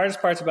 One of the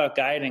hardest parts about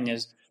guiding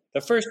is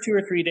the first 2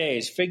 or 3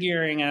 days,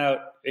 figuring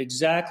out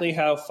exactly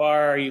how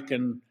far you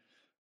can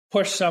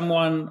push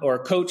someone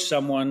or coach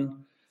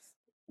someone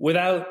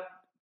without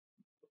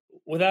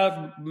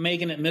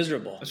making it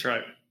miserable. That's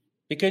right.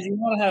 Because you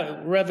want to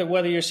have,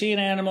 whether you're seeing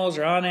animals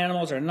or on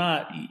animals or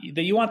not,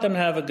 you want them to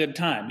have a good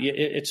time.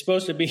 It's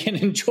supposed to be an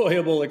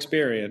enjoyable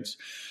experience.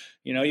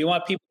 You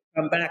want people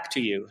to come back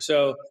to you.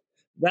 So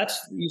that's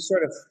you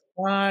sort of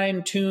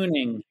fine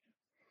tuning.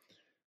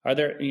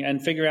 And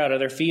figure out, are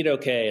their feet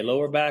okay?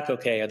 Lower back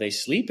okay? Are they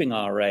sleeping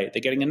all right?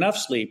 They're getting enough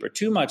sleep or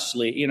too much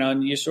sleep?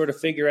 And you sort of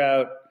figure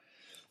out,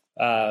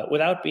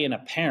 without being a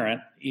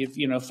parent,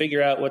 you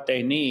figure out what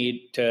they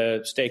need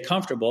to stay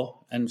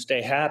comfortable and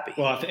stay happy.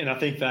 Well, and I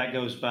think that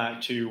goes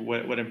back to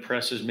what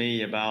impresses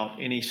me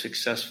about any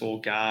successful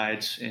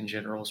guides in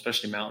general,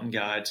 especially mountain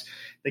guides.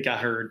 I think I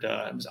heard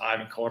it was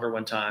Ivan Carter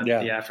one time,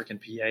 the African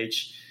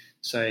PH,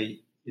 say,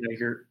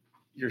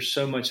 you're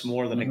so much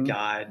more than a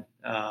guide.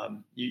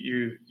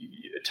 You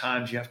at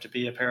times you have to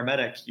be a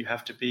paramedic. You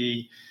have to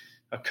be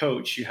a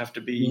coach. You have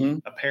to be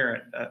a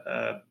parent,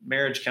 a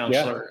marriage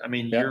counselor. I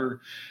mean,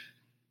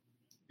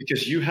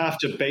 because you have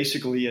to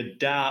basically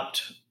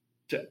adapt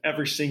to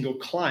every single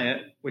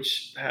client,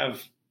 which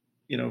have,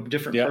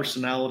 different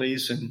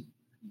personalities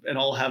and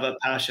all have a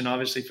passion,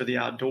 obviously, for the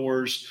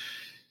outdoors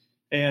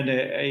and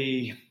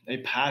a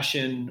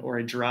passion or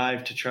a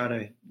drive to try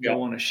to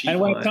go on a sheep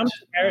hunt.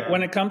 And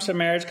when it comes to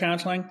marriage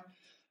counseling,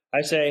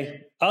 I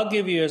say, I'll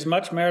give you as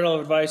much marital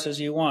advice as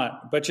you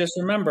want, but just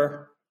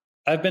remember,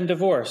 I've been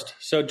divorced.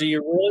 So do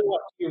you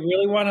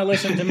really want to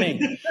listen to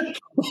me?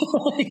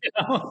 All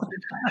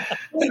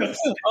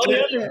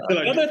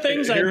the other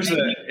things I may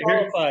be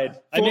qualified.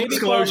 I may be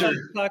qualified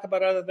to talk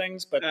about other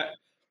things, but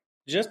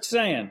just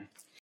saying.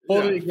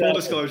 Full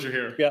disclosure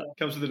here. Yeah.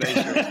 Comes with the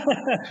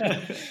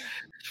nature.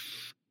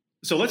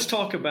 So let's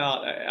talk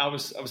about, I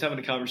was having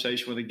a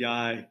conversation with a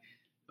guy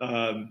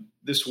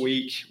this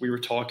week. We were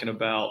talking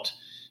about,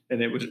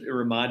 and it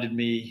reminded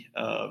me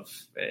of,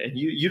 and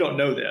you don't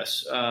know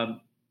this, I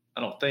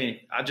don't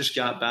think. I just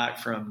got back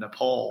from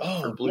Nepal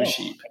for blue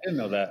sheep. I didn't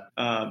know that.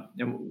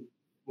 And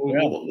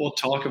we'll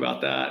talk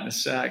about that in a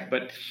sec.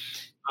 But,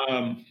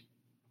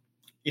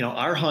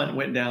 our hunt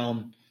went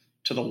down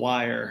to the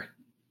wire.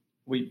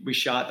 We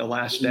shot the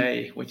last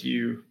day with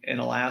you in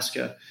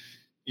Alaska.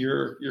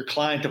 Your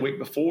client the week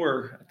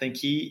before, I think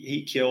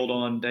he killed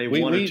on day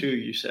 1 or 2.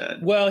 You said.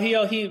 Well,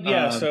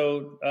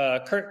 So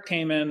Kurt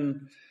came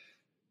in.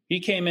 He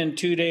came in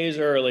 2 days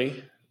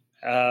early,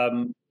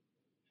 and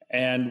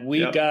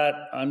we got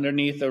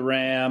underneath a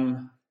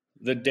ram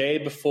the day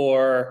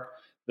before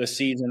the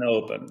season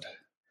opened,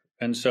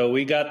 and so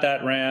we got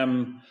that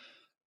ram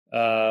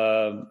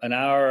an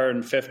hour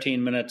and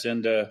 15 minutes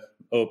into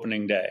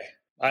opening day.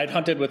 I'd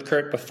hunted with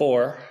Kurt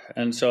before,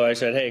 and so I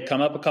said, hey,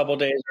 come up a couple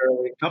days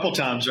early. A couple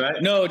times,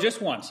 right? No,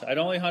 just once. I'd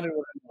only hunted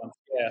with him once.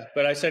 Yeah,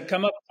 but I said,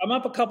 come up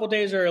a couple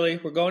days early.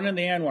 We're going in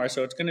the ANWR,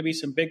 so it's going to be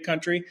some big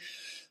country.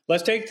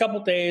 Let's take a couple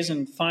days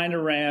and find a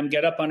ram,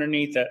 get up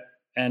underneath it,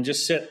 and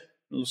just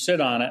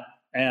sit on it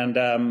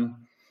and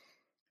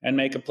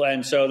make a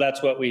plan. So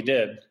that's what we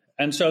did.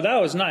 And so that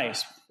was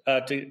nice.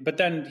 But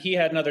then he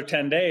had another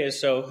 10 days,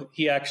 so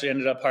he actually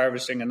ended up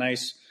harvesting a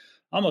nice,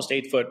 almost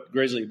 8-foot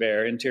grizzly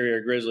bear,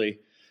 interior grizzly,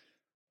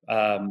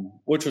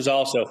 which was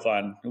also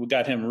fun. We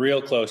got him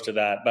real close to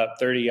that, about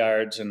 30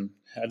 yards, and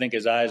I think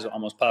his eyes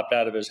almost popped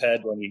out of his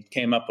head when he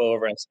came up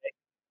over and said,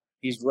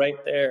 he's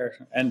right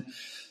there. And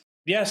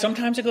yeah,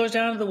 sometimes it goes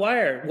down to the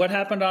wire. What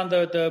happened on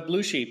the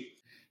blue sheep?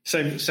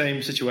 Same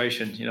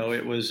situation.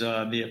 It was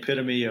the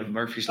epitome of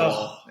Murphy's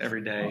Law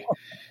every day.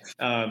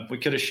 We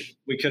could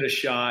have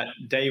shot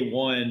day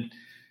 1.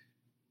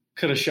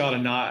 Could have shot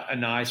a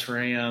nice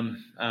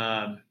ram.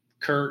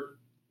 Kurt,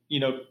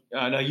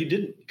 no, you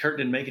didn't. Kurt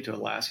didn't make it to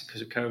Alaska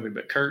because of COVID,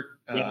 but Kurt,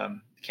 the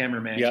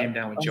cameraman, came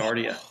down with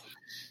Giardia,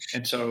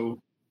 and so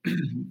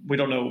we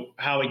don't know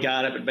how he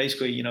got it, but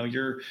basically,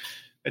 you're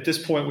at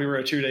this point. We were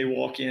a 2-day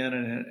walk in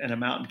and a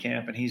mountain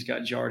camp, and he's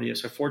got Giardia.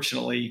 So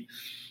fortunately,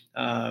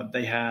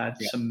 they had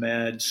some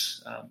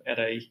meds at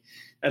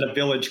a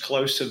village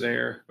close to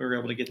there. We were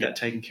able to get that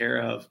taken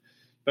care of,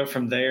 but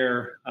from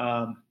there,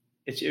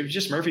 it was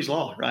just Murphy's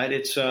Law, right?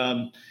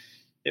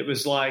 It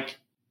was like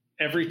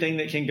everything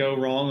that can go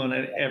wrong on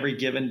every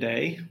given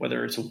day,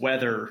 whether it's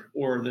weather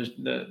or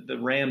the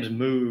rams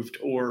moved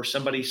or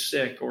somebody's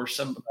sick or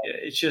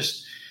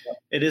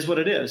it is what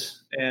it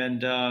is.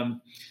 And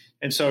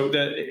so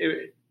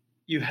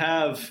you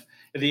have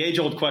the age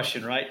old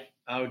question, right?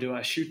 Oh, do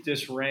I shoot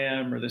this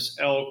ram or this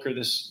elk or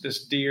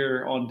this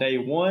deer on day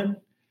 1?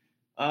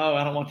 Oh,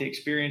 I don't want the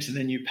experience. And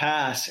then you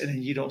pass and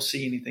then you don't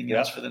see anything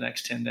else for the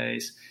next 10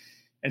 days.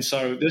 And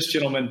so this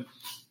gentleman,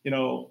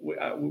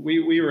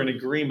 we were in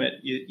agreement.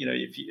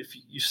 If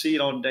you see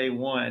it on day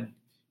 1,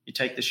 you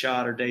take the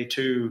shot, or day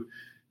 2,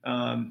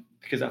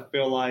 because I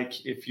feel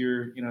like if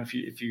you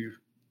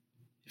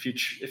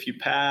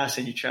pass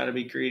and you try to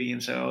be greedy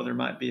and say, oh, there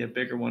might be a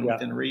bigger one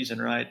within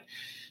reason, right?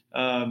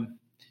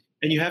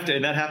 And you have to,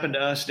 and that happened to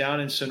us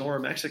down in Sonora,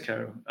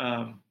 Mexico.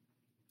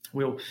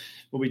 We'll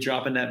be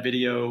dropping that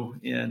video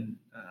in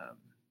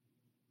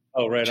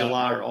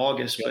July or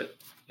August, but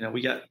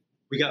we got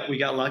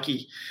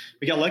lucky.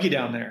 We got lucky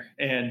down there,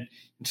 and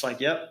it's like,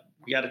 we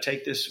got to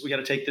take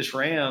this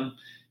ram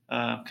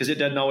because it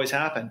doesn't always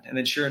happen. And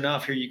then sure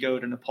enough, here you go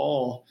to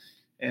Nepal,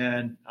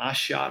 and I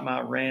shot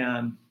my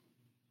ram,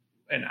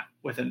 and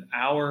with an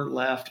hour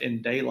left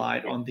in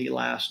daylight on the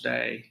last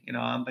day,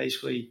 I'm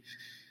basically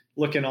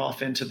looking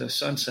off into the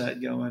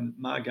sunset going,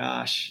 my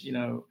gosh,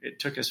 it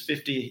took us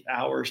 50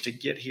 hours to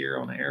get here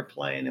on an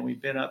airplane, and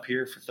we've been up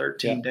here for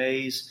 13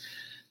 days,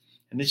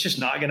 and it's just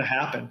not going to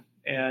happen.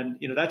 And,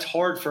 that's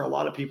hard for a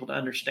lot of people to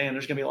understand.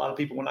 There's going to be a lot of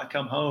people when I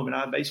come home, and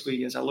I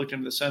basically, as I looked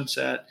into the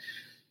sunset,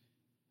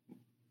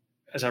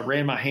 as I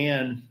ran my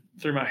hand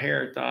through my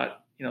hair,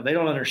 thought, they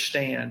don't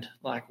understand,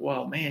 like,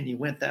 well, man, you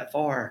went that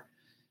far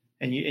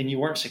and you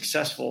weren't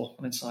successful.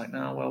 And it's like,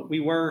 no, well, we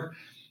were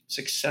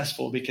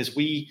successful because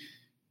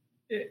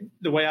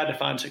the way I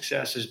define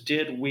success is,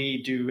 did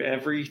we do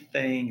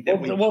everything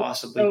that we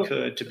possibly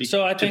could to be?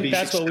 So I think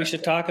that's successful? what we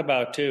should talk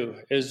about too,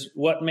 is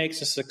what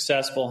makes a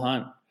successful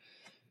hunt.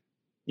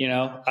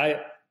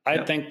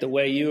 I think the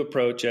way you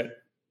approach it,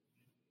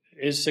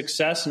 is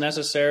success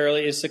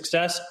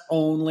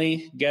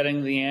only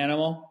getting the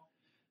animal?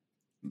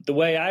 The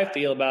way I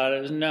feel about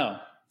it is no.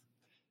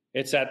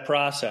 It's that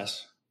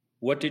process.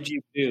 What did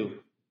you do?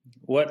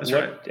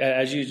 Right.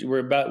 As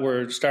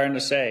we're starting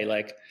to say,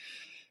 like,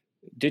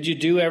 did you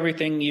do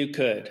everything you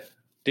could?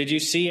 Did you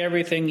see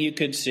everything you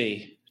could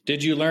see?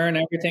 Did you learn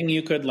everything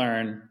you could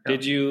learn? Yep.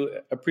 Did you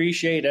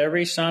appreciate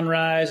every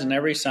sunrise and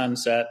every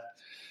sunset?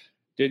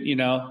 Did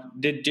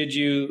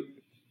you,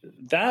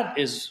 that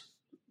is,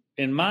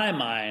 in my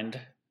mind,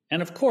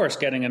 and of course,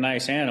 getting a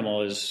nice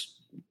animal is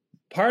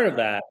part of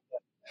that.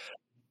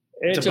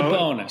 It's a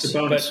bonus.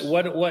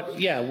 But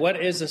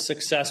what is a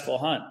successful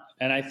hunt?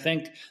 And I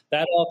think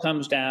that all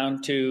comes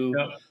down to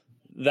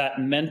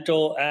that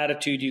mental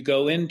attitude you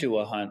go into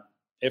a hunt.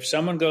 If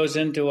someone goes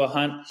into a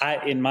hunt,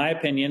 in my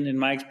opinion, in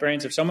my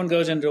experience, if someone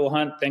goes into a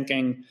hunt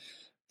thinking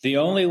the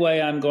only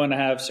way I'm going to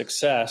have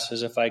success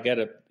is if I get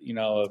a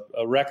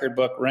record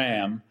book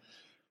ram,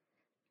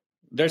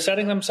 they're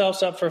setting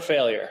themselves up for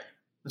failure.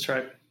 That's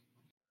right.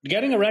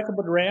 Getting a record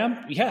book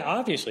ram,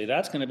 obviously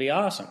that's going to be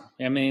awesome.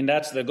 I mean,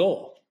 that's the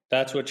goal.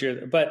 That's what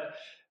but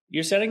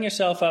you're setting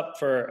yourself up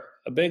for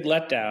a big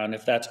letdown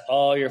if that's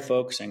all you're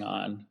focusing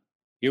on.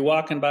 You're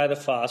walking by the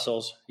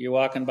fossils, you're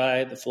walking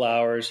by the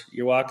flowers,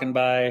 you're walking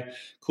by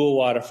cool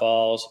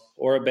waterfalls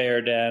or a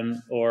bear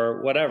den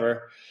or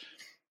whatever,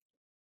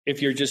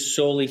 if you're just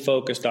solely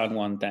focused on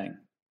one thing.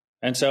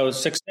 And so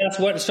success,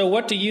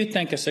 what do you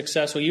think is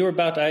successful? You were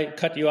about to, I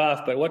cut you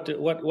off, but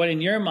what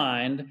in your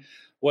mind,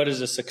 what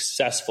is a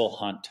successful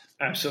hunt?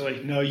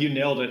 Absolutely. No, you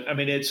nailed it. I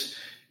mean,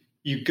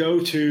 you go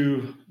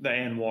to the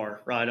Anwar,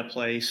 right? A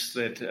place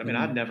that, I mean,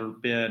 I've never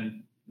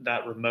been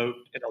that remote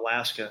in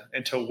Alaska,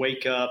 and to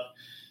wake up,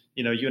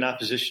 you and I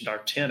positioned our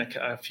tent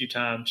a few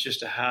times just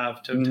to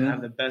have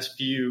the best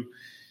view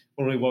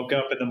when we woke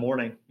up in the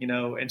morning,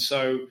 and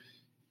so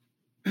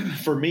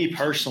for me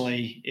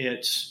personally,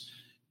 it's,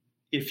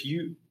 if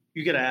you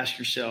got to ask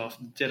yourself,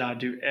 did I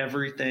do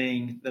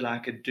everything that I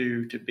could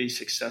do to be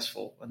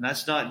successful? And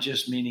that's not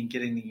just meaning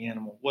getting the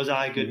animal. Was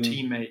I a good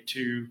teammate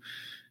to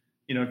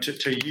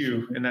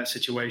you in that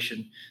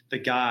situation, the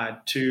guide,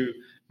 to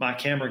my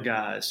camera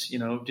guys?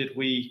 Did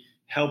we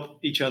help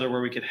each other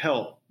where we could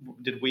help?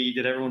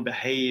 Did everyone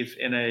behave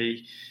in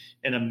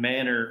a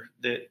manner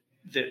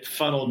that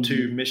funneled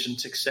to mission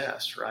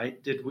success,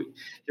 right? Did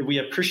we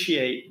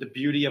appreciate the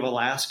beauty of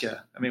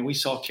Alaska? I mean, we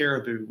saw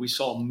caribou, we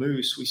saw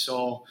moose, we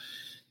saw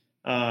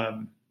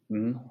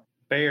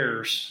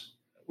bears,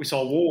 we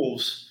saw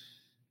wolves,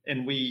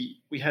 and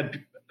we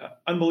had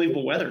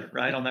unbelievable weather,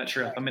 right, on that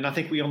trip. I mean, I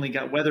think we only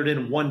got weathered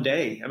in one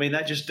day. I mean,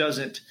 that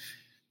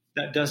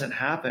doesn't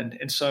happen.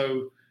 And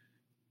so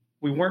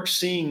we weren't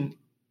seeing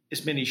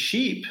as many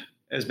sheep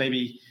as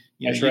maybe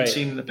you'd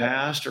seen in the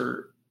past,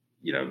 or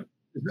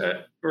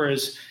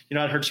whereas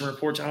I'd heard some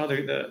reports,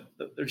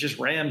 they're just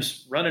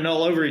rams running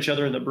all over each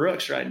other in the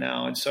brooks right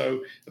now. And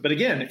so, but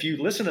again, if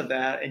you listen to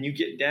that and you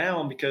get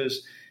down,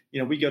 because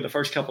we go the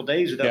first couple of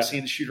days without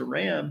seeing shoot a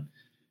ram,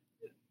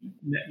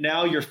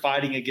 now you're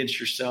fighting against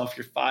yourself.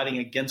 You're fighting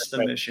against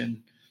the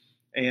mission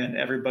and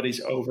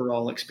everybody's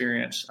overall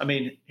experience. I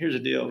mean, here's the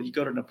deal: you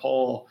go to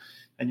Nepal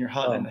and you're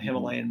hunting in the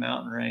Himalayan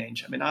mountain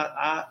range. I mean,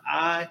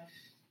 I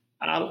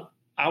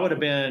would have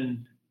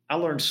been. I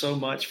learned so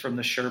much from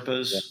the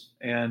Sherpas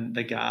and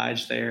the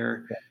guides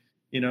there,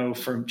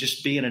 from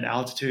just being at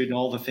altitude and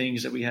all the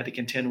things that we had to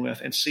contend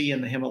with, and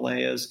seeing the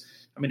Himalayas.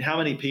 I mean, how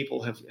many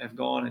people have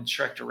gone and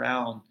trekked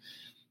around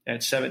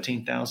at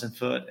 17,000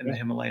 foot in the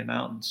Himalayan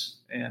mountains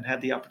and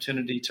had the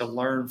opportunity to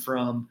learn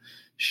from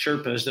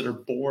Sherpas that are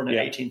born at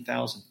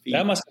 18,000 feet?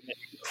 That must have been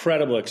an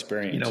incredible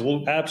experience.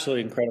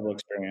 Absolutely incredible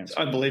experience.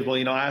 Unbelievable.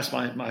 I asked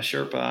my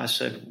Sherpa, I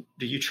said,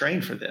 do you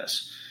train for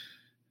this?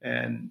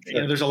 And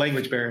there's a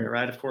language barrier,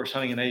 right? Of course,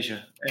 hunting in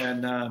Asia,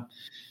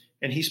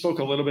 and he spoke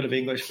a little bit of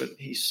English, but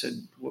he said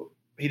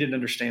he didn't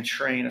understand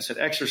train. I said,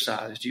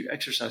 exercise. Do you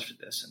exercise for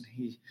this? And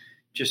he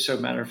just so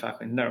matter of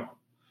factly, no.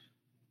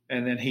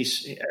 And then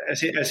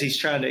as he's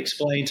trying to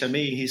explain to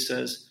me, he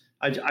says,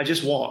 I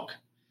just walk.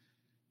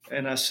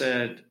 And I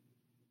said,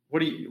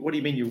 what do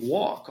you mean you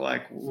walk?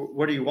 Like,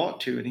 where do you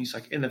walk to? And he's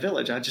like, in the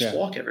village. I just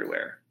walk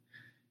everywhere.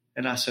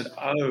 And I said,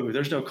 oh,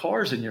 there's no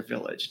cars in your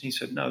village. And he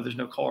said, no, there's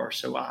no cars.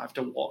 So I have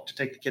to walk to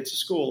take the kids to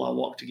school. I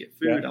walk to get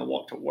food. I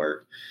walk to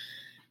work.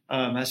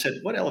 I said,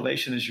 what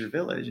elevation is your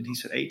village? And he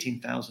said,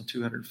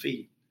 18,200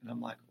 feet. And I'm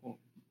like, well,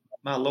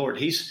 my Lord,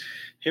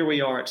 here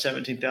we are at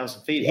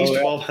 17,000 feet. He's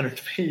 1,200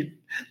 feet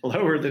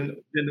lower than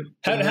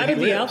How did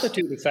the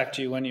altitude affect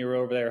you when you were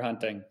over there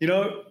hunting?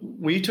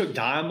 We took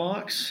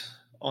diamox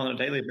on a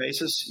daily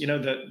basis. I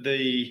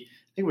think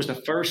it was the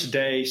first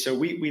day. So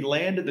we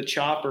landed the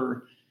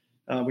chopper.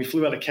 We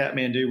flew out of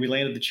Kathmandu. We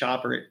landed the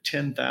chopper at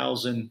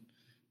 10,000,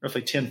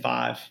 roughly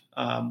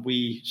 10.5.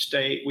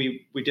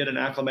 We did an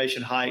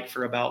acclimation hike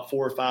for about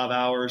 4 or 5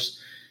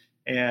 hours.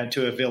 and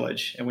to a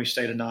village, and we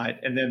stayed a night.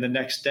 And then the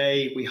next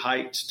day we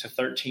hiked to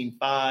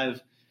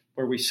 13.5,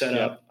 where we set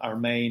up our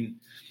main,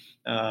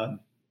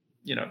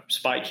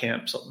 spike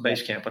camp,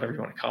 base camp, whatever you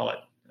want to call it.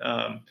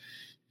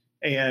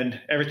 And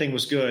everything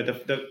was good.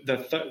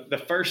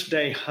 The first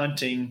day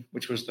hunting,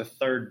 which was the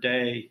third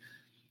day,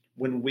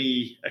 when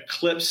we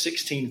eclipsed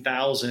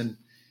 16,000,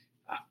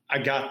 I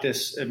got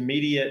this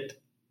immediate,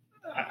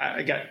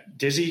 I got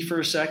dizzy for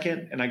a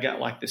second, and I got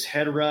like this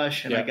head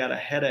rush, and I got a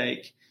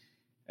headache.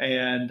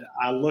 And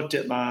I looked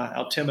at my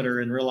altimeter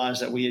and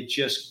realized that we had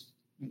just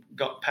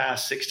got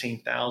past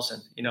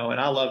 16,000, and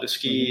I love to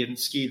ski and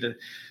ski the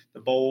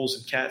bowls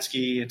and cat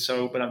ski. And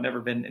so, but I've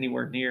never been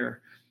anywhere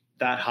near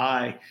that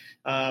high.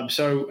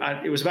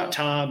 It was about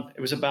time.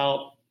 It was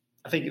about,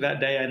 I think that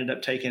day I ended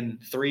up taking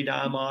 3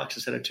 Diamox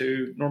instead of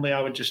 2. Normally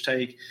I would just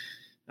take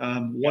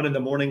one in the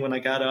morning when I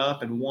got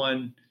up and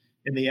one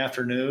in the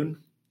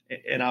afternoon,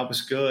 and I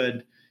was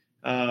good.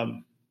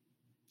 But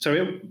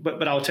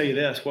I'll tell you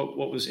this,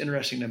 what was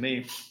interesting to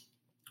me,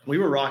 we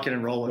were rocking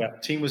and rolling. The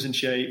team was in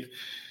shape.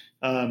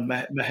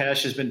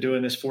 Mahesh has been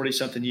doing this 40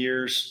 something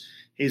years.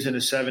 He's in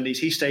his 70s.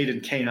 He stayed in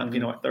camp,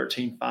 at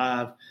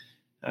 13.5.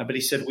 But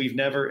he said, we've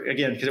never,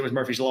 again, because it was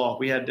Murphy's Law,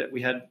 we had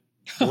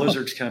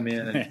blizzards come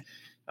in,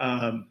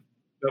 and,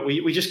 but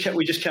we just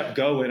kept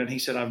going. And he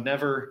said,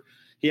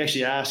 he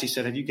actually asked, he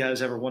said, have you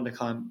guys ever wanted to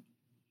climb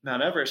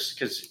Mount Everest?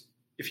 Because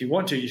if you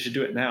want to, you should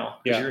do it now,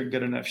 because you're in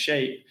good enough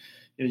shape.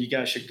 You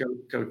guys should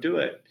go do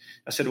it.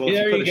 I said, well, if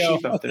you put a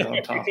sheep up there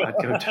on top, I'd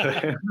go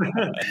do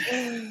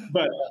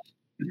it.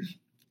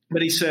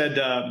 But he said,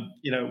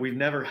 we've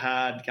never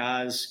had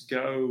guys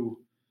go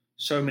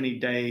so many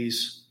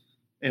days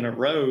in a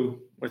row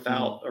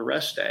without a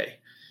rest day.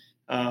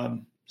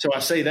 So I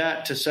say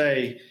that to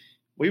say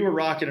we were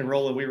rocking and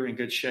rolling. We were in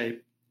good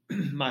shape.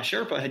 My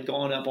Sherpa had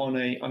gone up on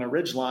a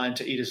ridge line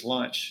to eat his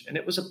lunch, and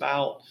it was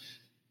about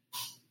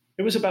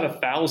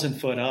 1,000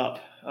 foot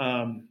up.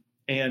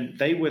 And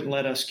they wouldn't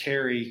let us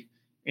carry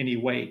any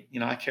weight.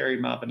 I carried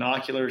my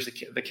binoculars.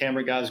 The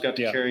camera guys got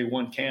to carry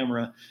one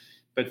camera,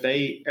 but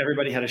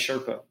everybody had a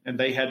Sherpa, and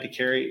they had to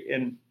carry.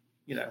 And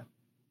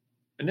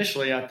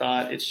initially I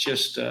thought it's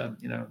just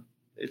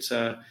it's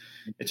an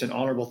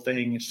honorable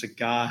thing. It's the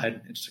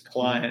guide. It's the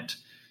client.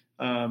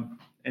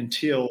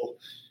 Until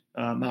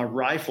my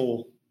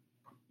rifle,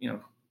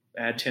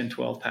 add 10,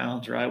 12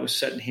 pounds. Right, I was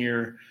sitting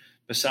here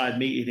beside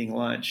me eating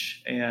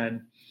lunch,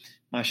 and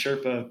my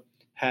Sherpa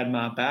had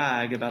my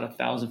bag about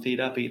 1,000 feet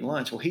up eating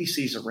lunch. Well, he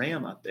sees a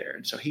ram up there,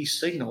 and so he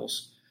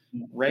signals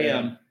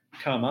ram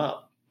come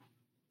up.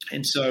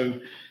 And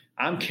so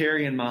I'm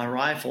carrying my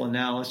rifle, and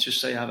now let's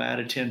just say I've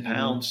added 10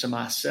 pounds to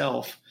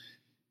myself.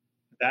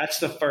 That's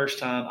the first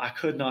time I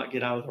could not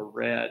get out of the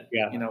red,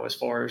 as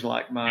far as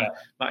like my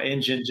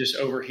engine just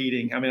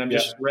overheating. I mean, I'm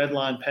just red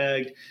line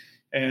pegged.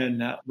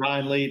 And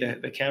Ryan Lee,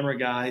 the camera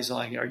guy, he's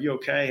like, are you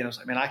okay? And I was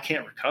like, man, I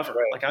can't recover.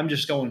 Right. Like, I'm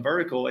just going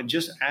vertical and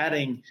just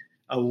adding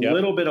a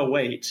little bit of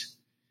weight.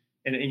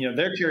 And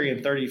they're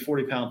carrying 30,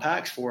 40 pound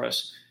packs for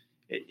us.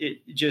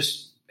 It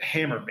just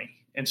hammered me.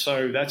 And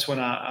so that's when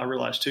I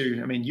realized too,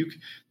 I mean,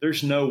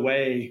 there's no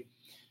way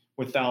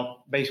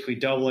without basically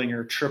doubling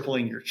or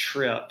tripling your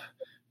trip,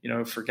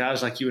 for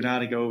guys like you and I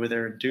to go over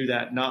there and do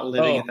that, not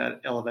living at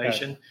that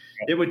elevation,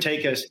 it would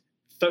take us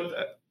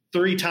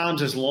 3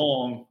 times as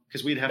long,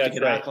 because we'd have to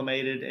get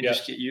acclimated and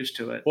just get used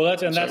to it. Well,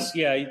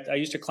 I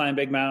used to climb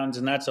big mountains,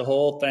 and that's the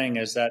whole thing,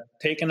 is that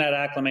taking that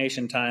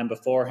acclimation time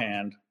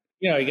beforehand.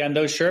 Again,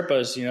 those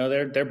Sherpas,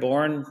 they're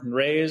born and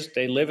raised,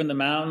 they live in the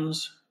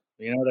mountains.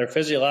 Their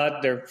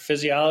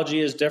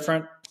physiology is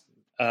different.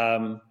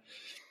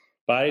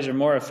 Bodies are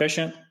more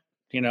efficient.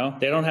 They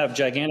don't have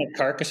gigantic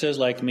carcasses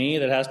like me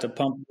that has to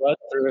pump blood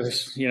through.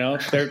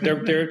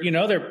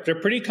 They're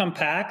pretty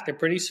compact. They're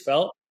pretty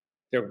svelte.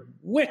 They're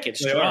wicked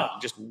strong,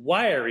 just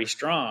wiry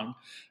strong,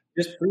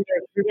 just through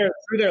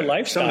their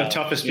lifestyle. Some of the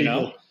toughest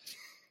people.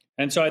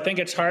 And so I think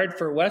it's hard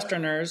for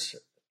Westerners,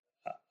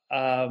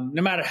 no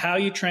matter how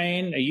you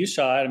train. You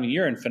saw it. I mean,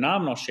 you're in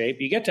phenomenal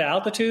shape. You get to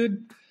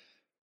altitude,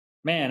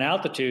 man,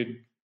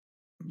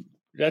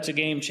 that's a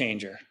game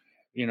changer.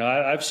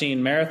 I've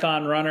seen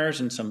marathon runners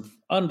and some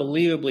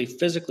unbelievably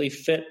physically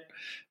fit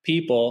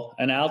people,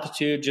 and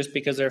altitude, just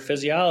because their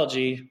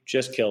physiology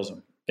just kills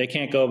them. They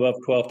can't go above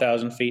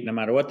 12,000 feet no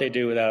matter what they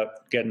do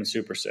without getting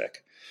super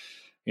sick,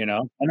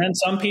 And then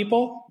some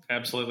people,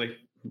 absolutely,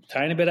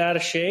 tiny bit out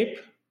of shape,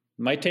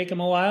 might take them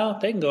a while.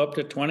 They can go up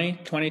to 20,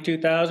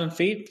 22,000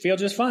 feet, feel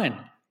just fine.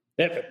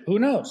 Who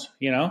knows,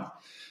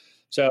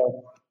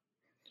 So,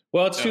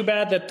 well, it's too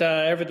bad that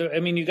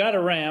you got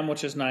a ram,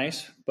 which is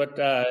nice, but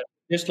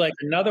just like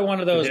another one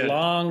of those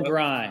long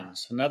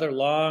grinds, another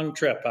long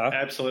trip, huh?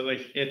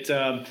 Absolutely. It's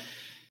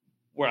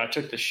where I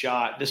took the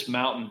shot, this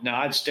mountain.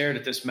 Now, I'd stared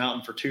at this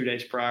mountain for 2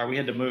 days prior. We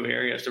had to move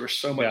areas. There was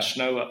so much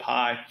snow up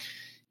high.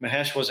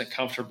 Mahesh wasn't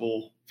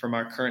comfortable from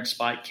our current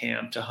spike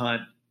camp to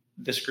hunt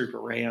this group of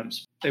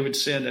rams. They would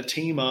send a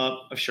team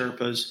up of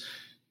Sherpas,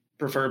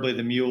 preferably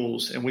the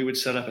mules, and we would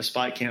set up a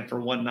spike camp for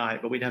one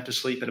night, but we'd have to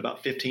sleep at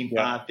about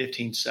 15.5,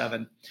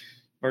 15.7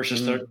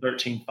 versus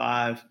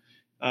 13.5.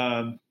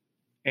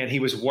 And he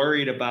was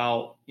worried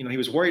about,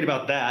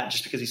 that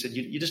just because he said,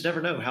 you just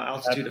never know how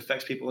altitude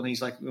affects people. And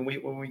he's like, when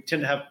we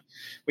tend to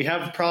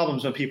have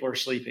problems when people are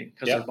sleeping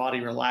because their body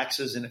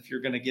relaxes. And if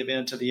you're going to give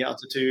in to the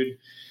altitude,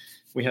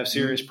 we have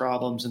serious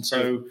problems. And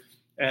so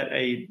at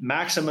a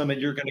maximum,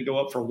 you're going to go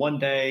up for one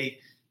day,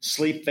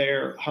 sleep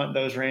there, hunt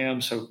those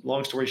rams. So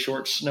long story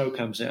short, snow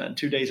comes in,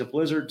 2 days of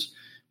blizzards.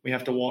 We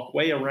have to walk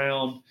way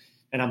around,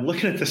 and I'm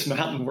looking at this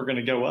mountain we're going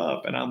to go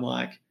up. And I'm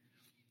like,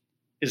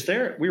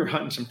 we were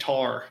hunting some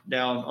tar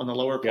down on the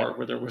lower part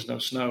where there was no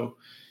snow.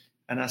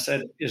 And I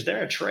said, is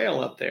there a trail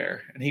up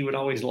there? And he would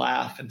always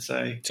laugh and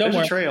say, there's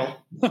a trail.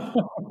 And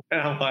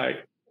I'm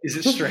like, is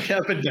it straight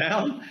up and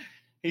down?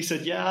 He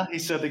said, yeah. He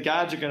said, the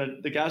guys are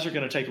going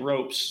to take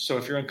ropes. So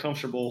if you're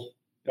uncomfortable,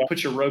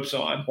 put your ropes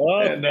on.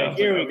 And,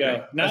 here we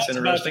go. Now that's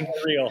interesting.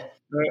 Real.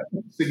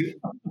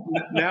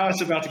 Now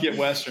it's about to get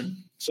Western.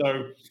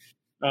 So,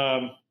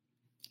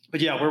 but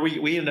yeah, where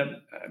we ended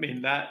up,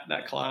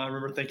 that climb, I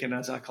remember thinking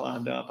as I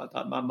climbed up, I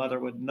thought my mother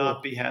would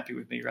not be happy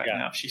with me right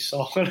now if she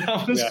saw when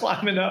I was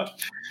climbing up.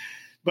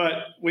 But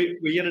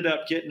we ended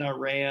up getting our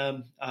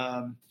ram.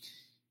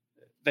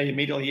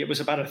 It was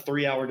about a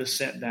 3-hour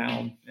descent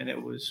down, and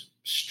it was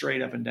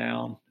straight up and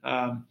down.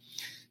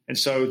 And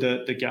so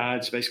the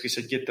guides basically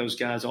said, get those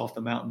guys off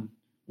the mountain.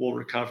 We'll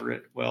recover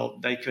it. Well,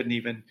 they couldn't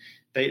even,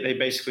 they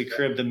basically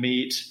cribbed the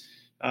meat,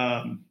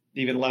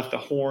 even left the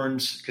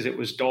horns because it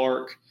was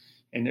dark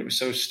and it was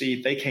so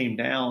steep. They came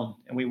down,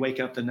 and we wake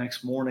up the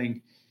next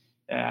morning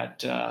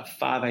at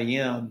 5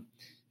 a.m.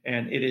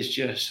 and it is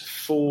just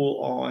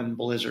full on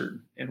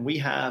blizzard. And we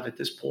have at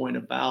this point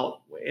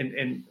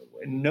in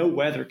no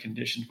weather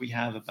conditions, we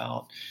have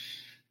about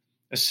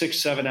a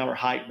 6-7 hour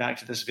hike back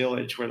to this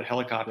village where the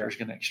helicopter is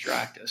going to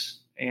extract us.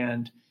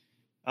 And,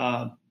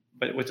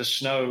 but with the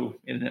snow,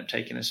 it ended up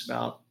taking us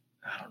about,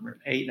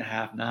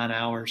 8.5, 9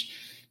 hours.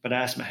 But I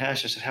asked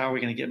Mahesh, I said, how are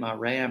we going to get my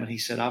ram? And he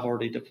said, I've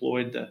already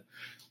deployed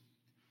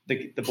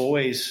the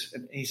boys.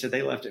 And he said,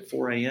 they left at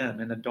 4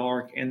 a.m. in the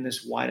dark in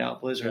this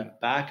whiteout blizzard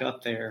back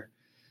up there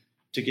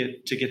to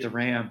get the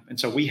ram. And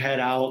so we head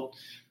out.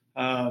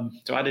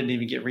 So I didn't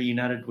even get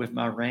reunited with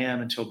my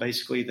ram until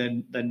basically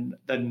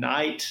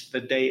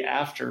the day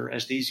after,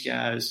 as these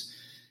guys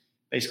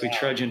basically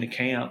trudge into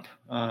camp.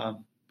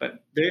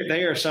 But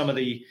they are some of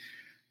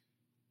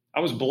I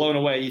was blown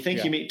away. You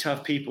think you meet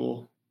tough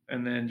people,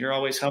 and then you're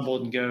always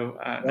humbled and go,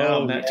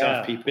 now I've met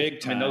tough people. Big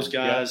time. Those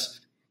guys,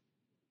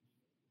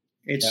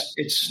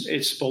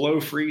 it's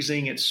below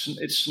freezing. It's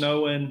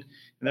snowing, and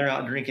they're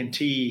out drinking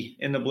tea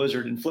in the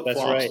blizzard in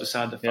flip-flops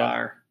beside the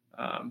fire.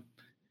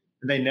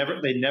 They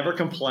never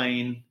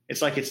complain.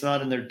 It's like it's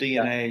not in their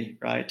DNA,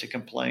 right, to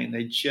complain.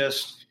 They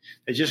just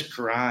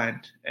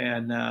grind,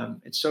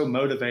 and it's so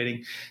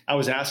motivating. I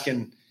was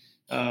asking,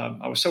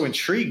 I was so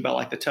intrigued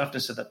by the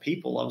toughness of the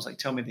people. I was like,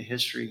 tell me the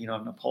history,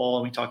 of Nepal,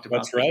 and we talked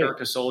about the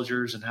Gurkha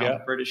soldiers and how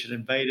the British had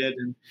invaded,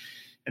 and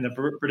the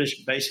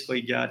British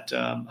basically got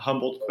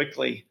humbled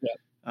quickly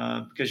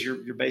because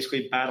you're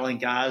basically battling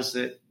guys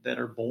that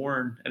are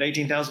born at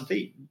 18,000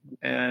 feet,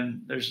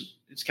 and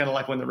it's kind of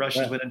like when the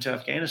Russians went into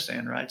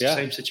Afghanistan, right? It's the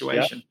same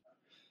situation.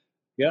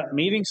 Yeah.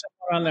 Meeting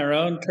someone on their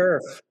own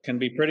turf can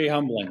be pretty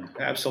humbling.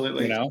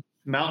 Absolutely.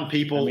 Mountain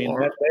people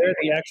they're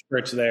the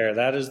experts there.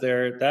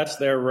 That's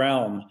their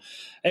realm.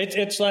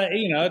 It's like,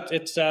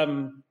 it's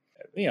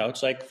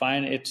like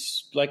fine.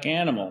 It's like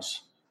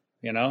animals,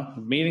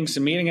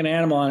 meeting an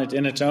animal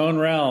in its own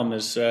realm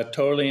is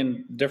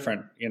totally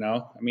different.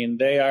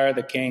 They are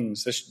the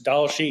kings, the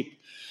Dall sheep.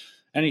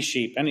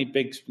 Any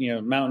big,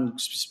 mountain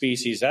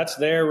species, that's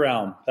their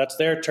realm. That's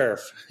their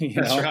turf.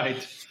 That's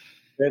right.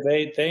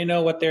 They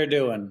know what they're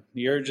doing.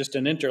 You're just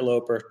an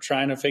interloper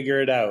trying to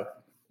figure it out.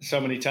 So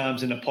many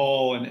times in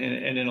Nepal and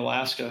in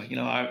Alaska,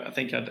 I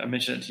think I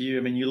mentioned it to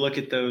you. You look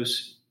at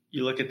those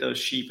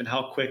sheep and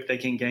how quick they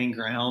can gain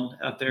ground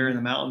up there in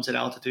the mountains at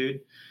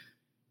altitude.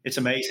 It's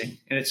amazing.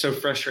 And it's so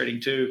frustrating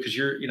too, because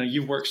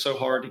you've worked so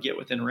hard to get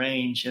within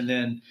range, and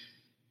then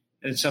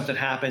something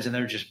happens and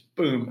they're just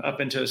boom up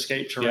into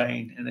escape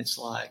terrain. And it's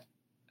like,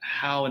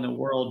 how in the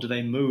world do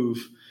they move?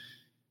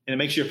 And it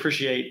makes you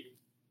appreciate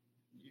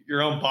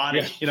your own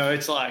body,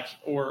 it's like,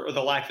 or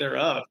the lack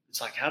thereof.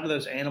 It's like, how do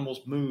those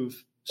animals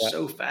move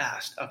so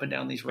fast up and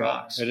down these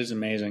rocks? It is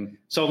amazing.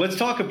 So let's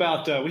talk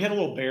about, we had a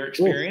little bear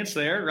experience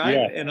there,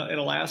 right? In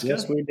Alaska.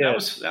 Yes, we did.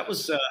 That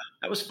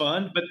was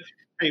fun, but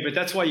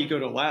that's why you go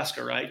to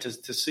Alaska, right?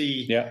 To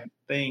see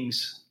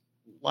things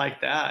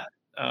like that.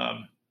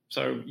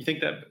 So you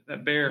think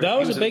that bear? That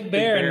was a big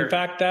bear. In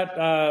fact, that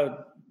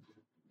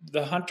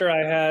the hunter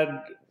I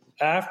had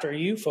after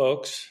you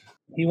folks,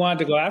 he wanted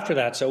to go after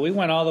that, so we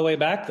went all the way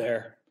back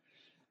there,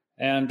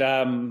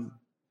 and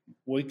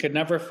we could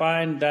never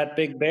find that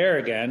big bear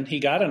again. He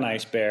got a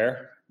nice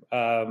bear,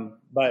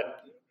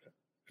 but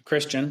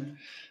Christian.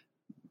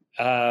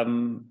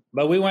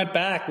 But we went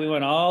back. We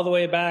went all the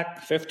way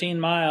back 15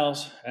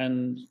 miles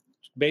and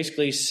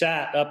basically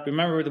sat up.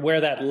 Remember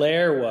where that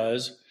lair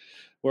was?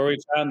 Where we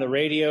found the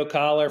radio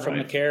collar from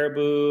the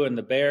caribou and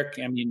the bear.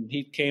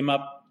 He came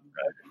up,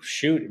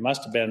 shoot, it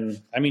must have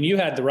been, you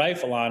had the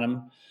rifle on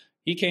him.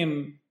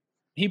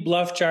 he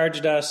bluff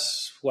charged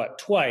us,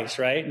 twice,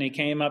 right? And he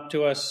came up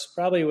to us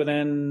probably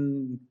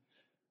within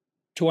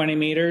 20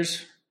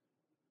 meters,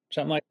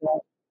 something like that.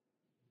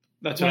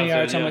 That's 20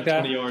 yards, something like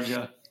that. 20 yards,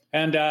 yeah.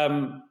 And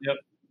Yep.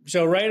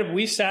 So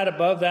we sat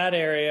above that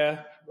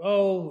area,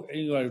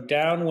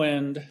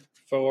 downwind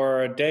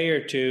for a day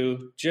or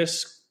two,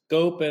 just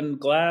scoping,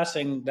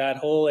 glassing that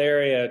whole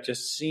area,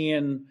 just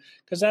seeing,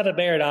 because that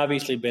bear had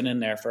obviously been in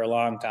there for a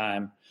long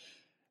time,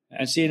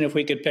 and seeing if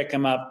we could pick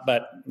him up,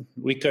 but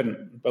we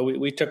couldn't. But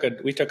we took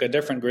a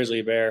different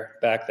grizzly bear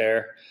back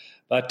there.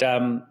 But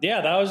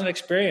that was an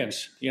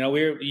experience.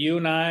 You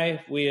and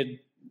I,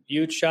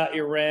 you'd shot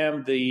your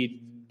ram the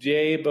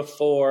day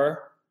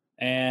before,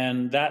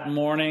 and that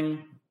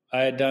morning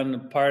I had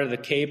done part of the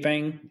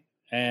caping,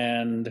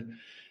 and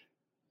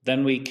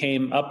then we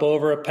came up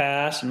over a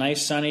pass, a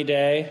nice sunny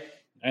day,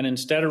 and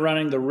instead of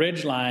running the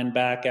ridge line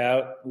back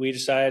out, we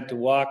decided to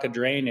walk a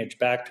drainage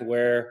back to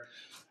where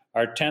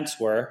our tents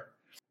were.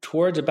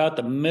 Towards about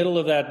the middle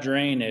of that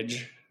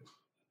drainage,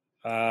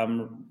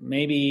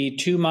 maybe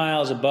 2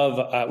 miles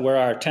above where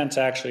our tents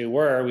actually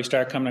were, we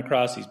start coming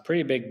across these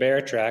pretty big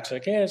bear tracks.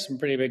 some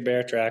pretty big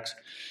bear tracks.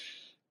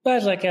 But I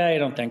was like, I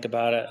don't think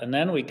about it. And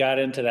then we got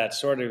into that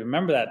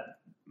remember that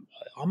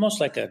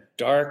almost like a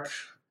dark,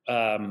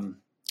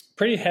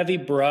 pretty heavy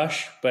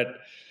brush, but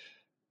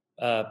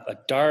a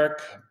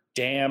dark,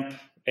 damp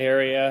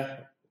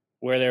area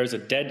where there was a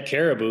dead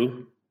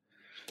caribou.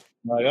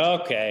 I'm like,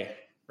 okay,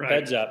 right.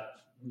 Heads up.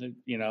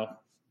 Obviously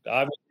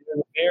there's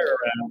a bear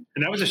around.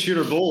 And that was a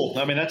shooter bull.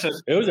 I mean, it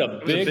was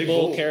a big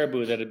bull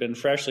caribou that had been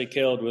freshly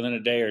killed within a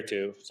day or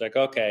two. It's like,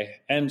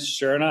 okay. And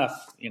sure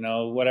enough,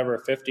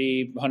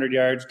 50, 100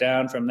 yards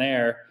down from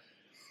there,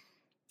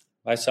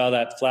 I saw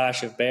that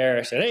flash of bear.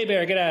 I said, hey,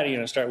 bear, get out of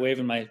here. Start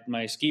waving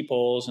my ski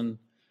poles, and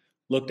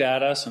looked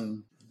at us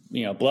and,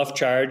 bluff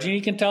charge. And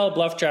you can tell a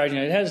bluff charge,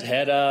 it has his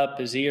head up,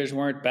 his ears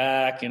weren't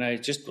back.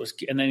 It just was,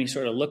 and then he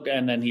sort of looked,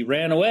 and then he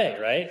ran away,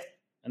 right?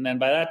 And then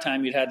by that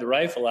time, you'd had the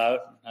rifle out.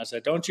 I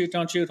said, don't shoot,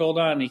 hold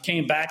on. And he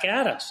came back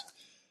at us.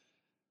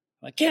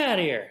 I'm like, get out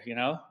of here,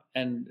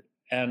 And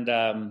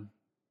that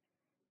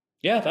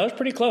was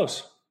pretty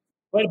close.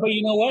 But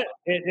you know what?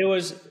 It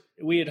was,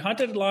 we had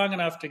hunted long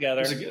enough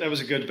together. That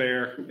was a good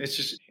bear. It's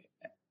just.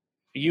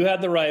 You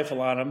had the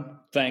rifle on him,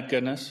 thank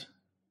goodness,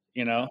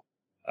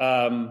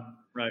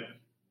 Right.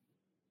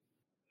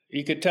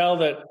 You could tell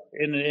that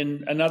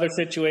in another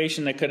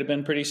situation that could have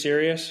been pretty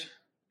serious.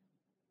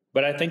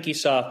 But I think he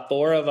saw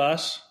 4 of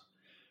us,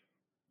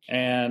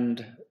 and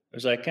it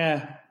was like,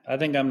 I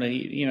think I'm gonna,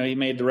 he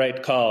made the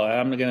right call.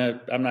 I'm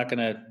not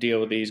gonna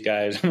deal with these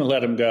guys. I'm gonna let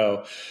them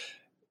go.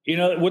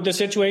 Would the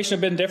situation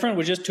have been different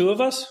with just 2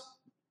 of us?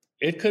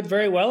 It could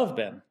very well have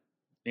been.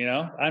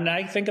 And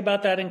I think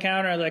about that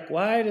encounter. Like,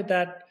 why did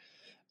that?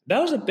 That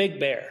was a big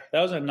bear.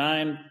 That was a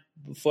 9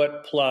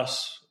 foot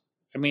plus.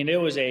 I mean,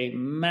 it was a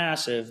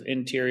massive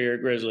interior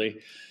grizzly.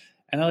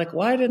 And I'm like,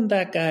 why didn't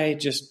that guy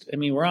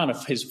we're on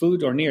his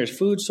food or near his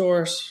food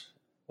source.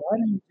 Why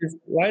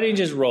didn't he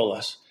just roll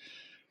us?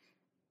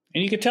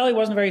 And you could tell he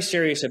wasn't very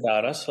serious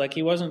about us. Like,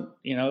 he wasn't,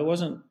 he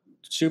wasn't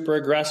super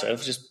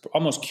aggressive, just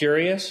almost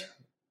curious,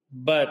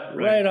 but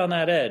right on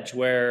that edge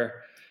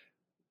where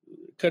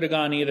it could have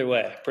gone either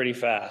way pretty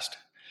fast.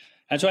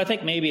 And so I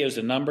think maybe it was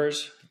the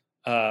numbers.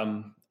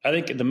 I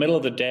think in the middle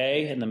of the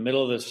day, in the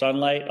middle of the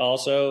sunlight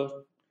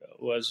also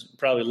was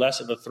probably less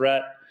of a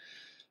threat.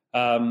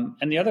 And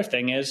the other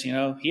thing is, he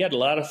had a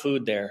lot of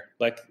food there.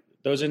 Like,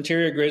 those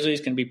interior grizzlies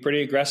can be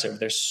pretty aggressive.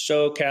 They're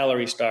so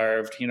calorie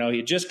starved. He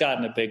had just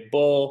gotten a big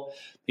bull.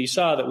 He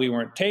saw that we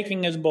weren't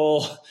taking his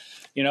bull.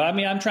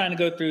 I'm trying to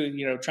go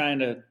through, trying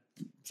to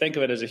think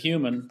of it as a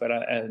human, but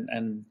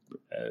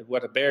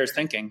what a bear is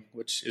thinking,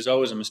 which is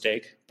always a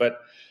mistake. But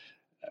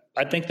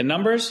I think the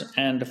numbers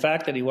and the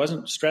fact that he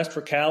wasn't stressed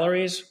for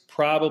calories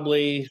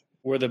probably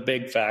were the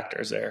big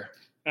factors there.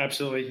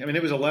 Absolutely. I mean,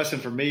 it was a lesson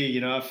for me.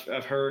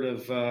 I've heard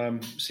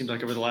of, seems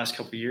like over the last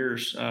couple of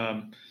years,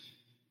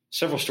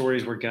 several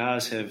stories where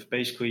guys have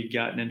basically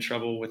gotten in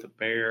trouble with a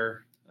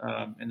bear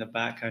in the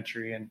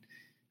backcountry. And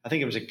I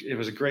think it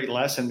was a great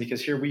lesson,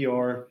 because here we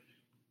are,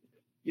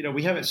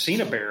 we haven't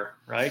seen a bear,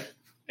 right?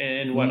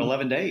 In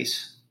 11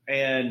 days.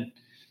 And,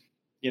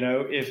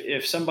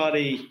 if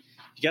somebody,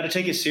 you got to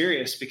take it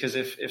serious, because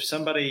if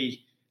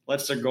somebody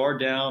lets their guard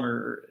down,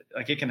 or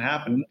like, it can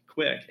happen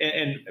quick.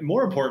 And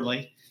more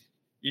importantly,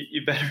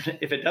 you better,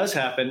 if it does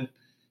happen,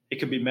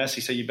 it could be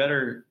messy. So you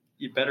better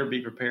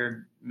be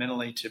prepared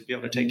mentally to be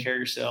able to take care of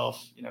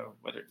yourself,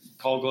 whether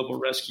call global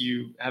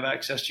rescue, have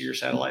access to your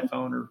satellite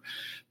phone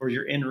or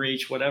your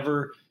inReach,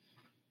 whatever.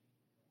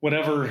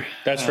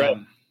 That's right.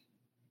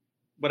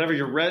 Whatever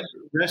your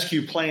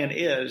rescue plan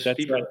is,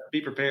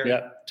 be prepared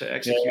to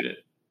execute it.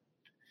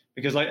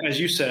 Because, like, as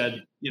you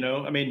said,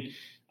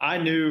 I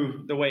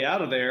knew the way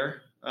out of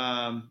there,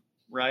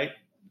 right?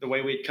 The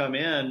way we'd come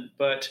in,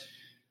 but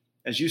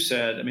as you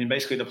said,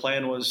 basically the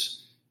plan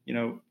was,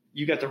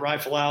 you got the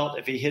rifle out.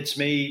 If he hits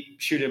me,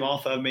 shoot him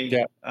off of me.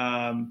 Yeah.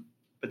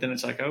 But then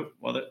it's like, oh,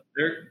 well,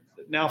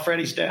 now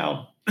Freddie's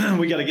down.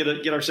 we got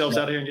to get ourselves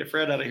out of here and get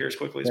Fred out of here as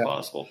quickly as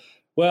possible.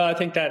 Well, I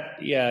think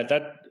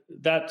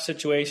that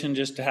situation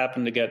just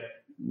happened to get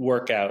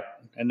work out,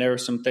 and there were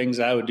some things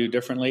I would do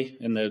differently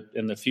in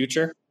the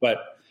future, but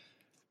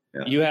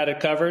you had it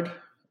covered.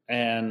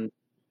 And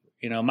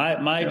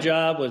my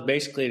job was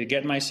basically to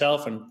get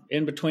myself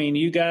in between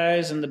you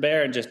guys and the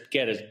bear and just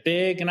get as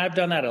big. And I've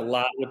done that a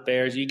lot with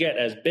bears. You get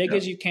as big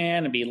as you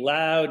can and be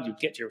loud. You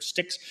get your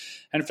sticks.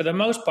 And for the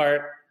most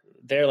part,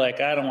 they're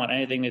like, I don't want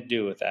anything to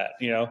do with that.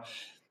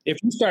 If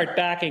you start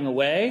backing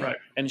away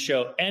and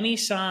show any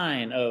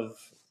sign of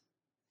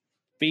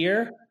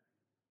fear,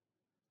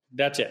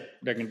 that's it.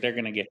 They're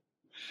going to get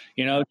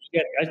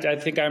I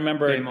think I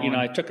remember,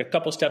 I took a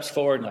couple steps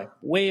forward and like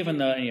waving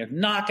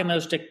knocking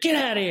those sticks, get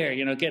out of here,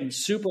 getting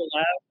super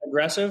loud,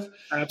 aggressive.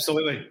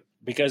 Absolutely.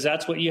 Because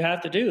that's what you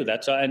have to do.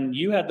 And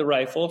you had the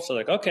rifle. So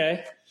like,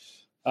 okay.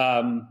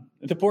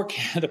 The poor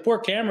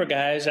camera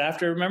guys,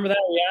 remember that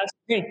we asked,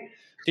 hey,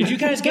 did you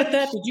guys get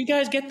that? Did you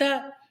guys get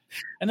that?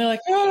 And they're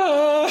like,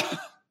 oh,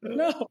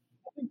 no. I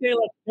think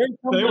they're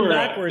coming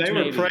backwards. They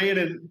were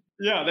praying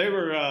they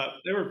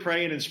were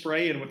praying and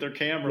spraying with their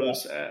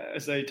cameras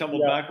as they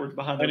tumbled backwards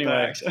behind their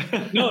backs.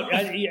 No,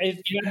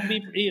 you have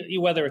to be,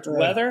 whether it's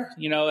weather,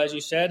 as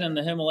you said in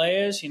the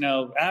Himalayas,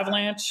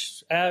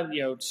 avalanche,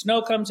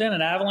 snow comes in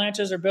and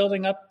avalanches are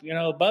building up,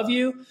 above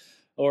you,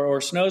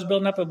 or snow's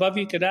building up above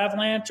you, could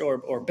avalanche,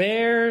 or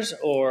bears,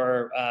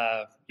 or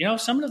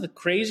some of the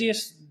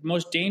craziest,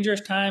 most dangerous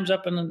times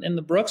up in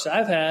the brooks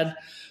I've had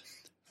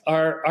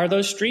are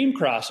those stream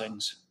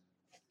crossings.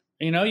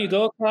 You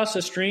go across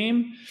a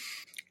stream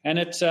and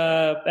it's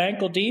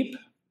ankle deep,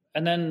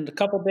 and then a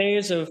couple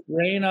days of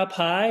rain up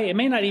high. It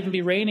may not even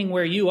be raining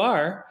where you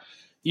are.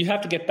 You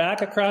have to get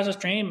back across the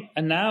stream,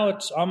 and now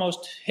it's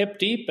almost hip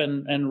deep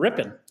and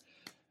ripping.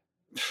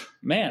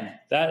 Man,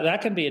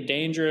 that can be a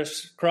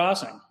dangerous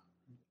crossing.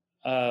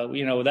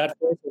 With that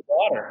force of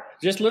water.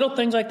 Just little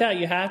things like that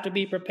you have to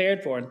be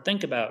prepared for and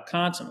think about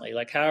constantly.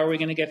 Like, how are we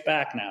going to get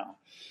back now?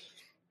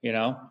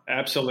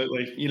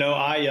 Absolutely.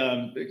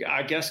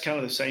 I guess kind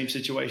of the same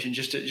situation,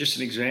 just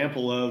an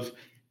example of,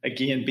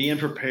 again, being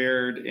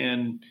prepared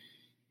in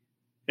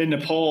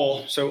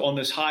Nepal. So on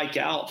this hike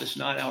out, this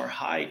 9-hour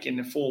hike in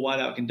the full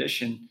whiteout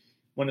condition,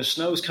 when the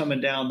snow's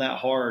coming down that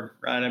hard,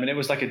 right? I mean, it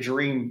was like a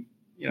dream,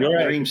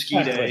 dream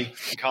ski day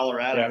in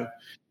Colorado.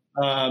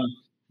 Yeah.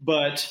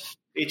 But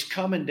it's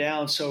coming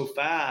down so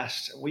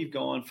fast. We've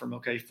gone from,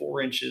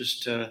 4 inches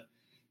to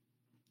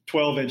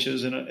 12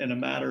 inches in a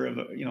matter of,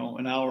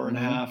 an hour and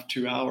a half,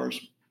 2 hours.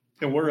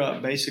 And we're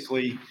up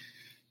basically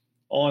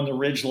on the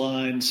ridge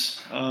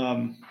lines.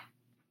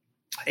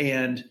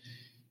 And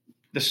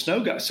the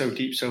snow got so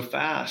deep so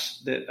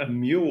fast that a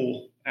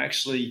mule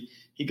actually,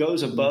 he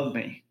goes above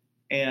me,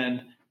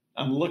 and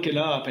I'm looking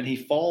up and he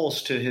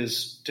falls to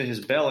his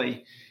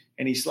belly,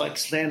 and he's like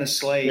standing a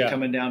sleigh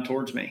coming down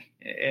towards me.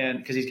 And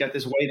because he's got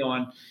this weight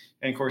on,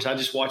 and of course I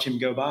just watch him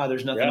go by.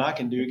 There's nothing I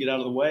can do, get out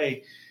of the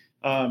way.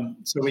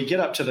 So we get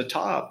up to the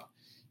top,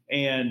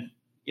 and,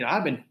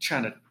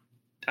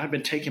 I've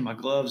been taking my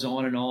gloves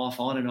on and off,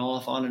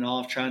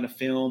 trying to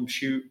film,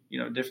 shoot,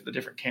 the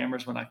different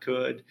cameras when I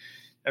could.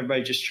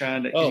 Everybody just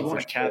trying to, you want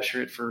to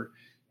capture it for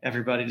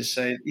everybody to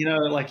say,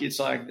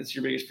 it's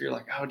your biggest fear.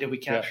 Like, oh, did we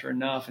capture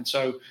enough? And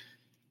so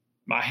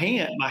my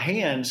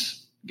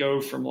hands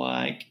go from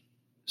like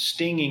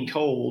stinging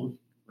cold,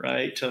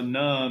 right, to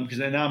numb, because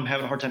then now I'm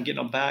having a hard time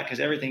getting them back because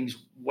everything's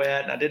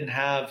wet. And I didn't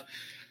have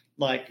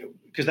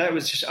because that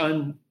was just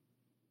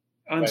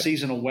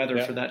unseasonal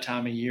weather for that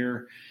time of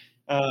year.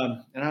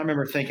 And I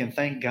remember thinking,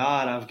 thank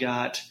God I've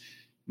got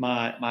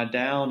my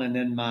down and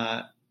then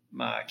my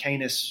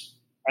CANIS,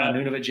 my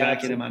Nunavut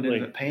jacket and my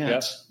Nunavut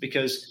pants,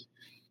 because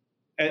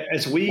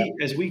as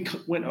we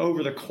went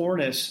over the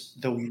cornice,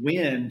 the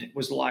wind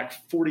was like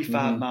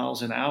 45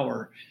 miles an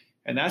hour.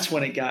 And that's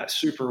when it got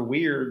super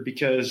weird,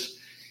 because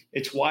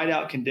it's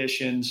whiteout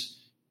conditions.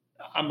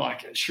 I'm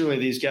like, surely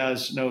these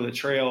guys know the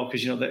trail,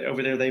 because,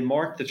 over there they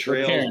mark the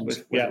trail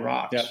with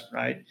rocks,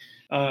 right?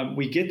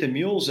 We get the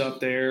mules up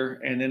there,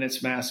 and then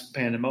it's mass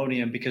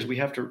pandemonium because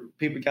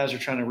guys are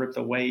trying to rip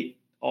the weight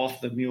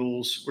off the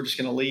mules. We're just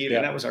going to leave.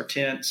 And that was our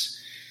tents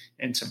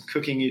and some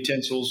cooking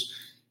utensils.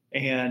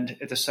 And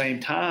at the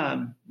same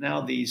time,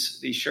 now these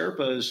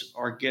Sherpas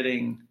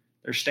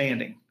they're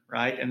standing,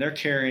 right? And they're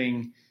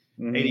carrying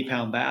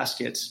 80-pound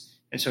baskets.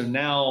 And so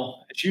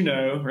now, as you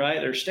know, right,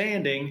 they're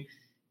standing.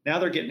 Now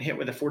they're getting hit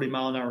with a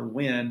 40-mile-an-hour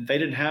wind. They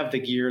didn't have the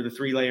gear, the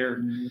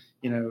 3-layer,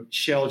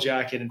 shell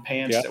jacket and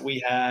pants that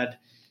we had,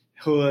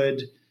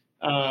 hood,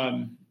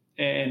 and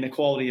the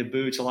quality of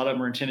boots. A lot of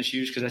them are in tennis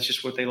shoes because that's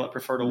just what they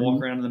prefer to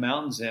walk around in the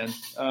mountains in.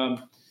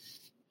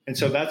 And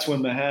so that's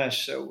when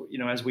Mahesh,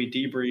 as we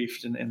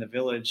debriefed in the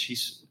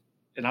village,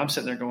 and I'm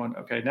sitting there going,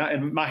 okay, now,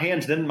 and my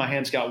hands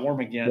got warm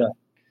again. Yeah.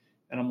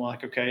 And I'm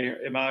like, okay,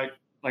 am I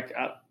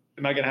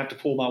going to have to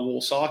pull my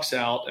wool socks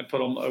out and put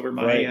them over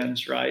my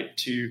hands, right,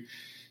 to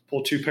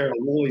pull 2 pair of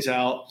woolies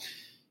out?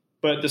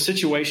 But the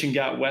situation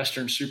got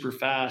Western super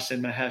fast,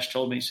 and Mahesh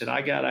told me, he said,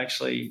 I got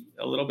actually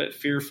a little bit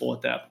fearful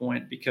at that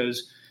point,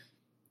 because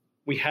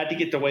we had to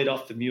get the weight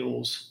off the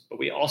mules, but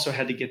we also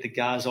had to get the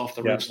guys off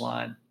the ridge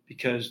line,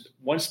 because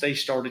once they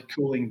started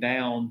cooling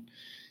down,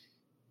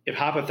 if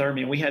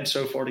hypothermia, we had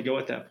so far to go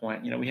at that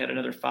point, we had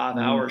another 5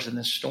 hours in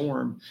this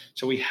storm.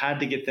 So we had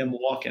to get them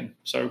walking.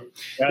 So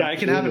it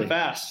can happen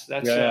fast.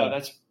 That's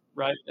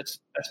right. That's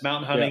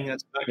mountain hunting.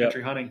 That's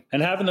backcountry hunting.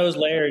 And having those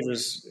layers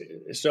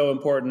is so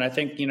important. I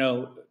think,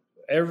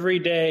 every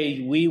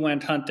day we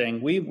went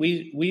hunting,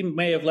 we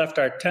may have left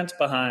our tents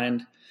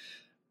behind,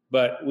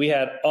 but we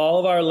had all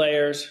of our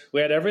layers. We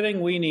had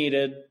everything we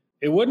needed.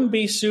 It wouldn't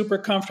be super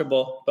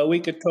comfortable, but we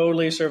could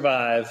totally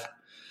survive,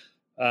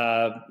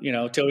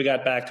 till we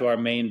got back to our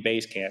main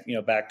base camp,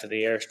 back to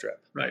the airstrip.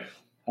 Right.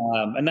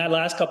 And that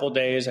last couple of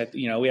days,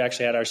 we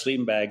actually had our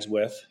sleeping bags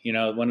with,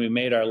 when we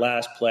made our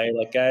last play,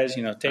 like, guys,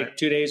 take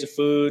 2 days of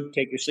food,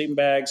 take your sleeping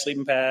bag,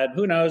 sleeping pad,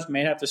 who knows,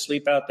 may have to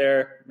sleep out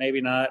there,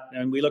 maybe not.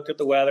 And we looked at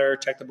the weather,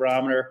 checked the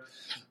barometer,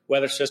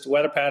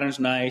 weather pattern's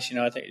nice.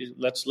 I think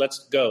let's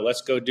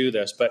go do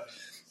this. But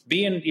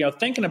being,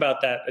 thinking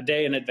about that a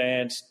day in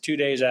advance, 2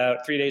 days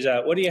out, 3 days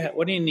out, what do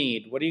you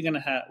need? What are you going to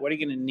have? What are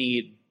you going to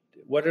need?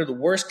 What are the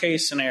worst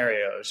case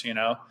scenarios,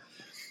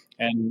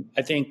 And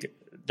I think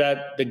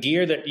that the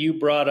gear that you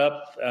brought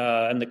up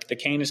and the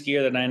CANIS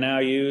gear that I now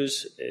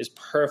use is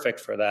perfect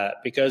for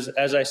that, because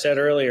as I said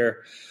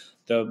earlier,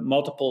 the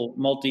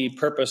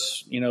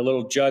multi-purpose,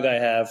 little jug I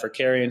have for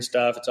carrying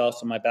stuff, it's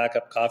also my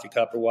backup coffee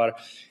cup or water.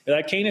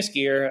 That CANIS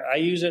gear, I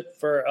use it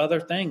for other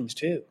things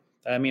too.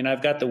 I mean,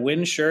 I've got the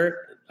wind shirt.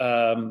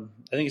 I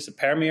think it's the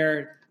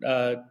Premier.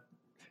 Is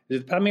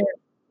it Premier?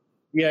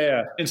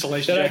 Yeah.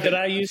 Insulation that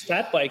I use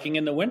fat biking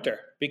in the winter,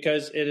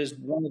 because it is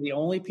one of the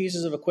only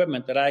pieces of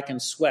equipment that I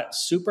can sweat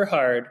super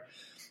hard,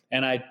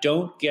 and I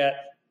don't get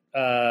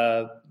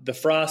the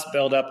frost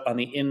buildup on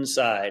the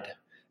inside.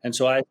 And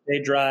so I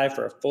stay dry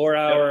for a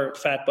 4-hour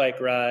fat bike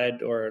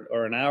ride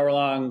or an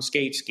hour-long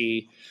skate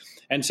ski.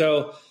 And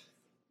so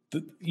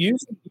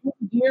use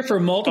gear for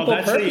multiple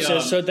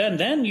purposes. So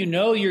then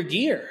your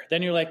gear.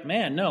 Then you're like,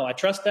 man, no, I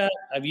trust that.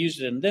 I've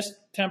used it in this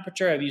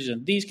temperature. I've used it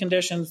in these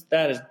conditions.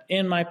 That is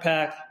in my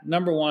pack.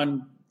 Number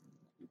one,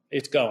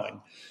 it's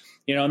going.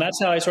 And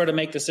that's how I sort of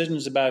make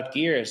decisions about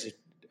gear. Is,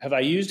 have I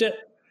used it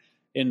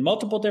in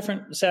multiple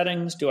different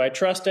settings? Do I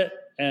trust it?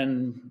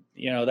 And,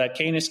 that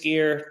CANIS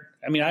gear,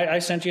 I mean, I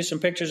sent you some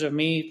pictures of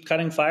me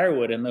cutting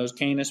firewood in those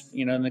CANIS,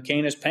 in the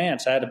CANIS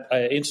pants. I had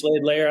an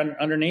insulated layer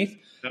underneath.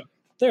 Yep.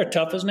 They're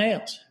tough as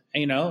nails,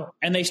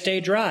 and they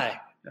stay dry.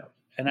 Yep.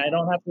 And I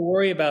don't have to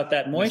worry about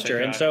that moisture.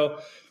 And so,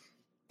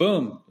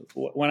 boom,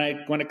 when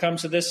it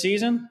comes to this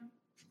season,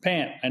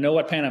 pant, I know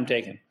what pant I'm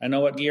taking. I know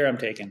what gear I'm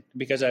taking,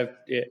 because I've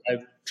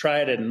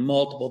tried it in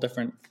multiple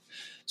different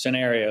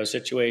scenarios,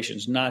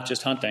 situations, not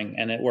just hunting,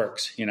 and it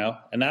works,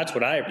 and that's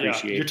what I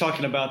appreciate. Yeah. You're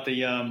talking about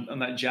the on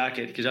that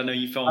jacket, because I know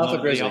you fell in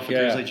love with the Alpha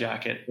Grizzly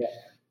jacket.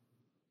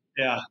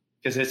 Yeah,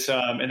 because it's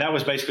and that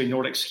was basically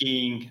Nordic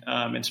skiing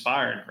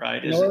inspired,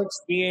 right? Nordic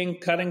skiing,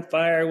 cutting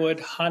firewood,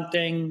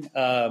 hunting.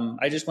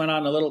 I just went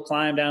on a little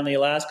climb down the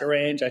Alaska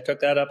range. I took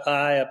that up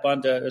high, up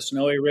onto a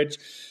snowy ridge,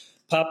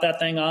 popped that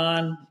thing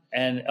on,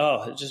 and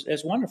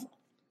it's wonderful,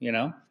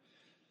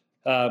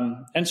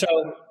 And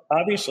so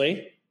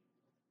obviously,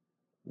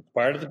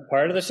 part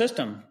of the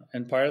system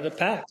and part of the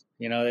pack,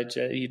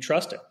 you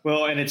trust it.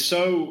 Well, and it's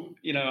so,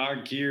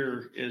 our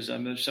gear is,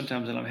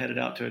 sometimes when I'm headed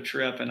out to a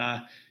trip and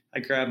I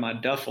grab my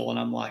duffel and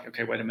I'm like,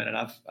 okay, wait a minute.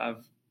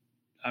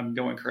 I'm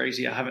going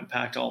crazy. I haven't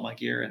packed all my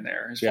gear in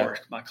there as far as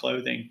my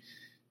clothing,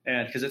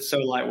 and because it's so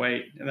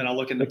lightweight. And then I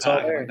look in the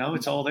pack, I'm like, no,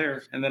 it's all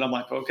there. And then I'm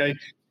like, okay,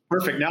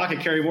 perfect. Now I can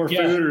carry more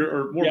food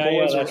or more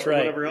boys or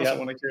whatever else I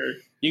want to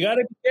carry. You got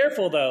to be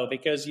careful though,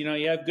 because you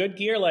have good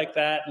gear like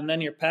that, and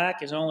then your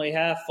pack is only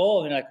half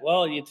full, and you're like,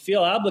 well, you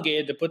feel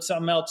obligated to put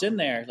something else in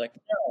there. Like,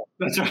 no,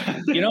 that's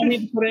right. You don't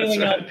need to put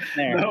anything else in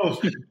there. No.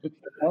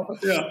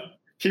 Yeah,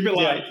 keep it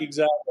light. Yeah,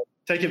 exactly.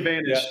 Take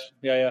advantage.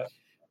 Yeah.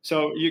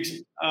 So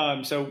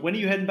so when are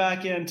you heading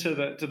back into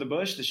the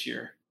bush this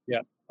year?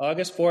 Yeah,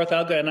 August 4th.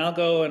 I'll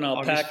go and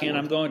I'll pack 4th. In.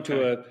 I'm going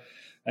to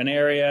an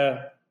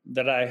area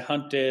that I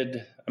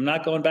hunted. I'm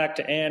not going back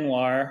to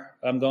Anwar.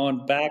 I'm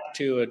going back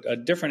to a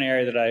different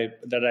area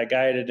that I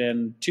guided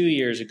in 2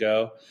 years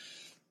ago,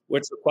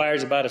 which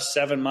requires about a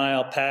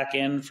 7-mile pack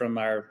in from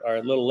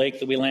our little lake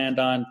that we land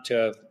on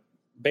to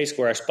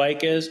basically where our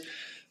spike is.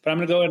 But I'm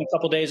going to go in a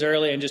couple days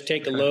early and just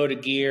take a load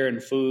of gear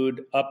and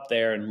food up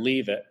there and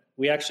leave it.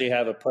 We actually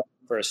have a plan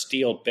for a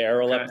steel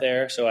barrel up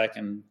there, so I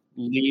can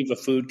leave a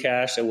food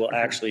cache that will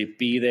actually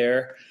be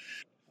there,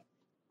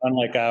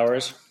 unlike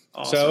ours.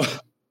 Awesome. So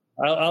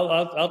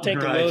I'll take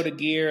a load of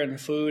gear and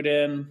food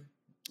in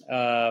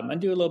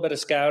and do a little bit of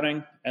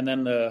scouting. And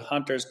then the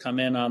hunters come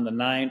in on the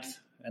 9th.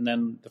 And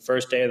then the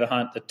first day of the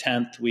hunt, the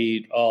 10th,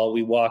 we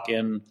walk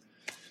in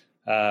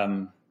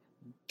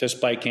to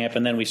spike camp.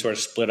 And then we sort of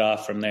split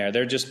off from there.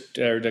 They're just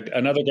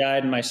another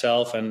guide and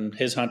myself and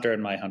his hunter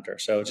and my hunter.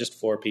 So just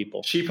 4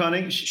 people. Sheep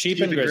hunting? Sheep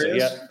and grizzly.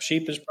 Yeah,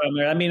 sheep is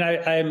primary. I mean,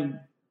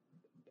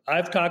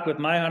 I've talked with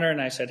my hunter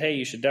and I said, hey,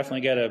 you should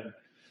definitely get a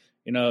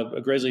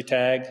grizzly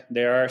tag.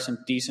 There are some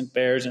decent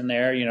bears in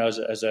there,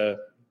 as a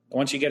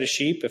once you get a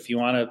sheep, if you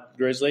want a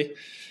grizzly,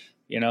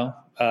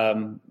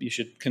 you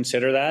should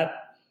consider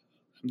that.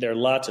 There are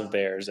lots of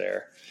bears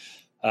there.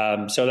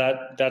 So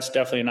that's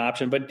definitely an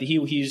option, but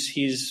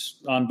he's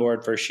on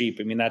board for sheep.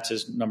 I mean, that's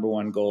his number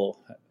one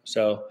goal.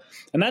 So,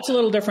 and that's a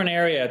little different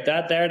area.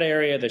 That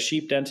area, the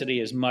sheep density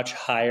is much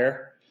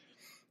higher.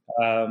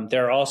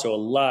 There are also a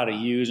lot of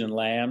ewes and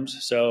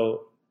lambs.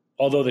 So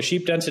although the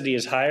sheep density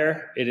is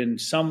higher, it in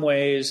some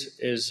ways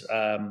is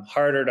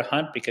harder to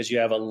hunt because you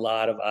have a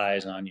lot of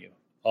eyes on you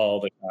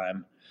all the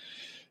time.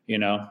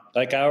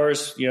 Like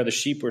ours, the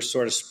sheep were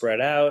sort of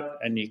spread out,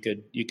 and you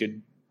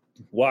could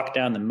walk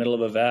down the middle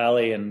of a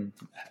valley and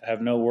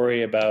have no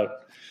worry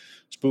about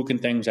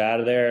spooking things out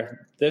of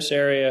there. This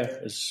area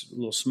is a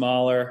little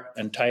smaller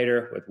and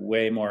tighter with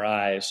way more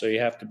eyes. So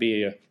you have to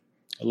be a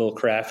little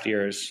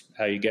craftier is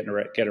how you get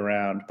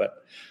around. But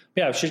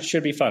yeah, it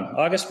should be fun.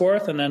 August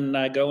 4th, and then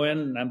I go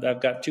in.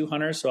 I've got 2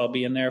 hunters, so I'll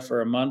be in there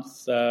for a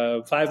month,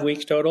 5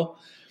 weeks total.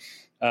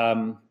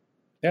 Yeah,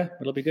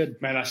 it'll be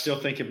good. Man, I still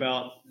think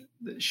about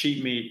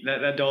sheep meat.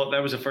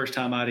 That was the first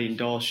time I'd eaten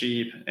Dall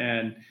sheep,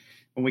 and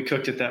when we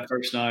cooked it that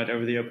first night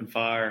over the open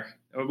fire,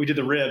 we did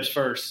the ribs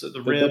first,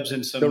 the ribs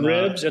and some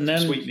and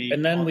then sweet meat,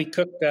 and then we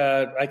cooked.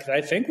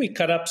 I think we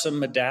cut up some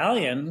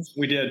medallions.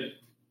 We did,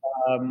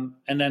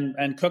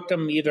 and cooked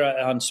them either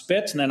on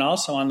spits and then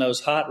also on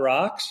those hot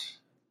rocks,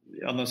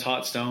 on those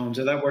hot stones.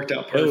 And that worked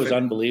out perfect. It was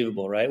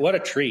unbelievable, right? What a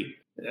treat!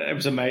 It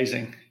was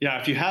amazing.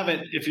 Yeah,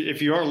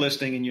 if you are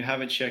listening and you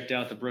haven't checked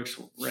out the Brooks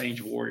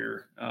Range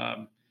Warrior,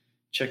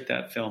 check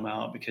that film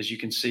out, because you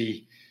can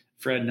see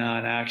Fred and I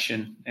in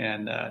action,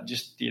 and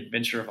just the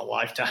adventure of a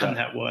lifetime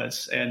that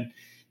was. And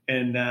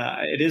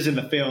it is in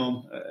the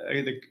film.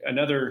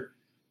 Another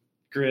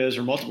grizz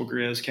or multiple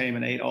grizz came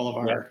and ate all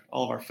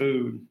of our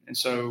food. And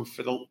so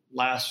for the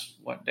last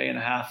day and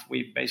a half,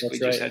 we basically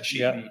had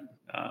sheep meat.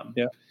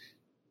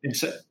 And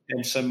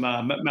some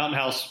Mountain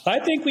House.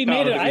 I think we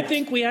made it. I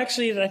think we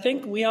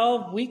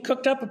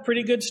cooked up a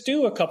pretty good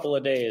stew a couple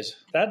of days.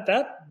 That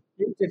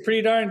tasted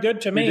pretty darn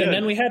good to me. And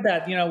then we had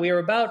that, we were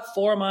about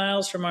 4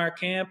 miles from our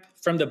camp,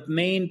 from the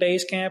main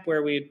base camp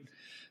where we,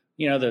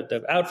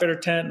 the outfitter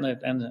tent,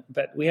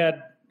 but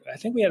I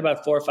think we had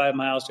about 4 or 5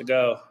 miles to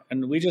go,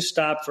 and we just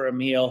stopped for a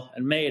meal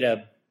and made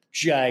a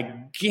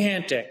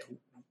gigantic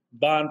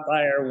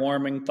bonfire,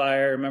 warming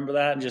fire. Remember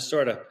that? And just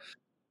sort of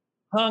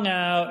hung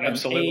out and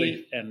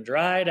ate and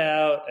dried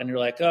out. And you're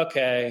like,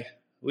 okay,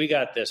 we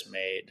got this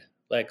made.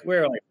 Like,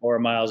 we're only 4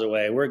 miles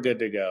away. We're good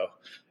to go.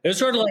 It was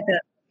sort of like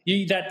that.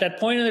 That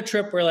point of the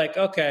trip, we're like,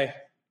 okay,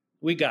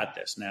 we got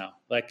this now.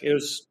 Like, you're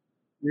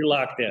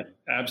locked in.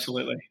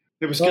 Absolutely.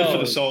 It was good for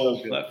the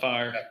soul, that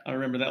fire. I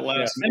remember that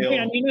last meal.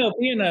 And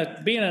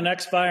being an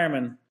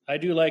ex-fireman, I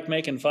do like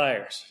making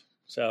fires.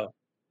 So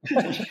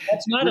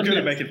that's not We're good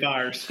at making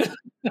fires.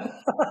 I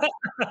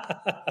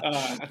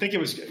think it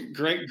was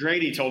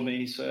Grady told me,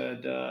 he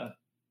said,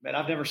 man,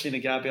 I've never seen a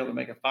guy be able to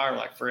make a fire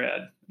like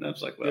Fred. And I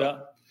was like,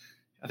 well,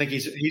 I think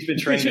he's been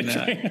trained in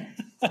that.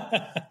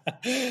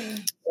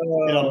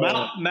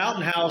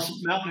 Mountain House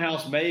we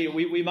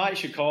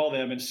should call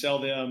them and sell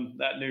them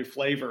that new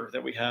flavor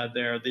that we had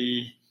there.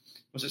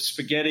 Was it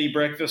spaghetti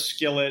breakfast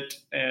skillet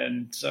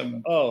and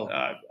some?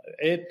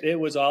 It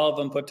was all of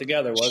them put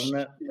together,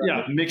 wasn't it?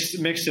 Yeah,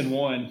 mixed in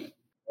one.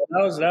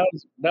 That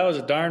was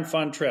a darn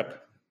fun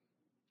trip.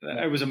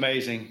 It was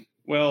amazing.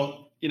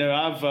 Well,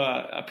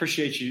 I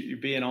appreciate you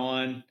being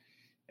on,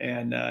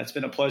 and it's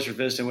been a pleasure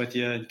visiting with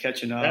you and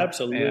catching up.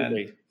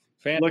 Absolutely.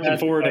 And looking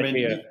forward. Idea. I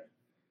mean,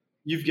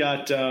 you've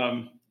got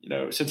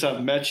since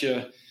I've met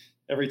you,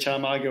 every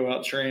time I go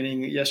out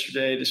training,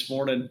 yesterday, this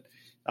morning,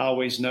 I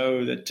always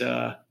know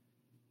that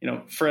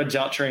Fred's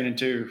out training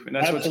too, and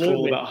that's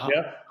Absolutely. What's cool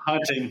about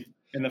hunting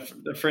and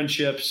the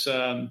friendships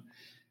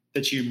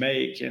that you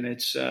make, and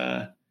it's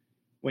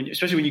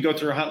especially when you go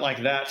through a hunt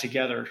like that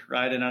together,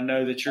 right? And I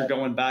know that you're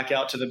going back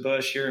out to the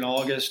bush here in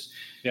August.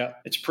 Yeah,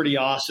 it's pretty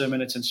awesome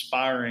and it's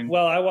inspiring.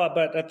 Well,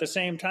 but at the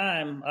same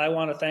time, I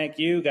want to thank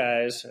you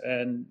guys,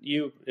 and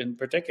you in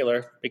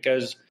particular,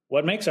 because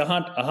what makes a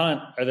hunt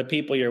are the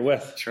people you're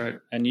with. That's right.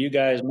 And you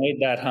guys made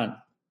that hunt,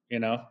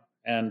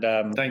 And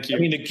thank you. I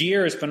mean, the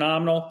gear is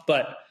phenomenal,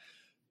 but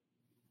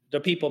the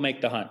people make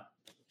the hunt.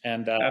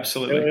 And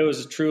absolutely, it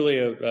was truly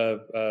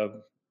a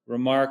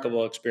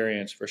remarkable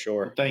experience for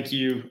sure. Well, thank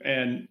you,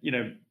 and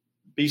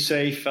be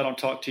safe. I don't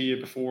talk to you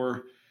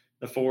before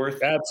the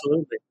 4th.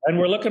 Absolutely, and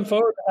we're looking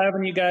forward to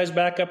having you guys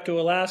back up to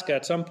Alaska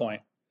at some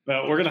point.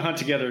 Well, we're going to hunt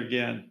together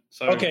again.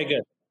 So okay,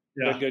 good.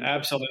 Yeah, good.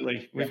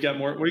 Absolutely. We've got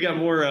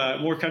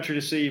more country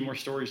to see, more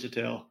stories to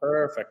tell.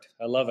 Perfect.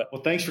 I love it.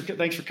 Well, thanks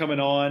for coming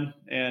on,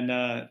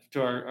 and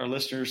to our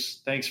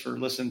listeners, thanks for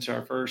listening to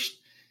our first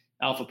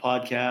Alpha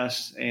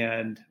podcast,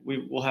 and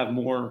we'll have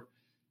more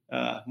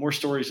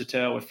stories to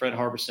tell with Fred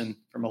Harbison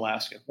from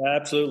Alaska.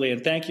 Absolutely,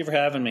 and thank you for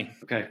having me.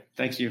 Okay,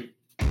 thank you.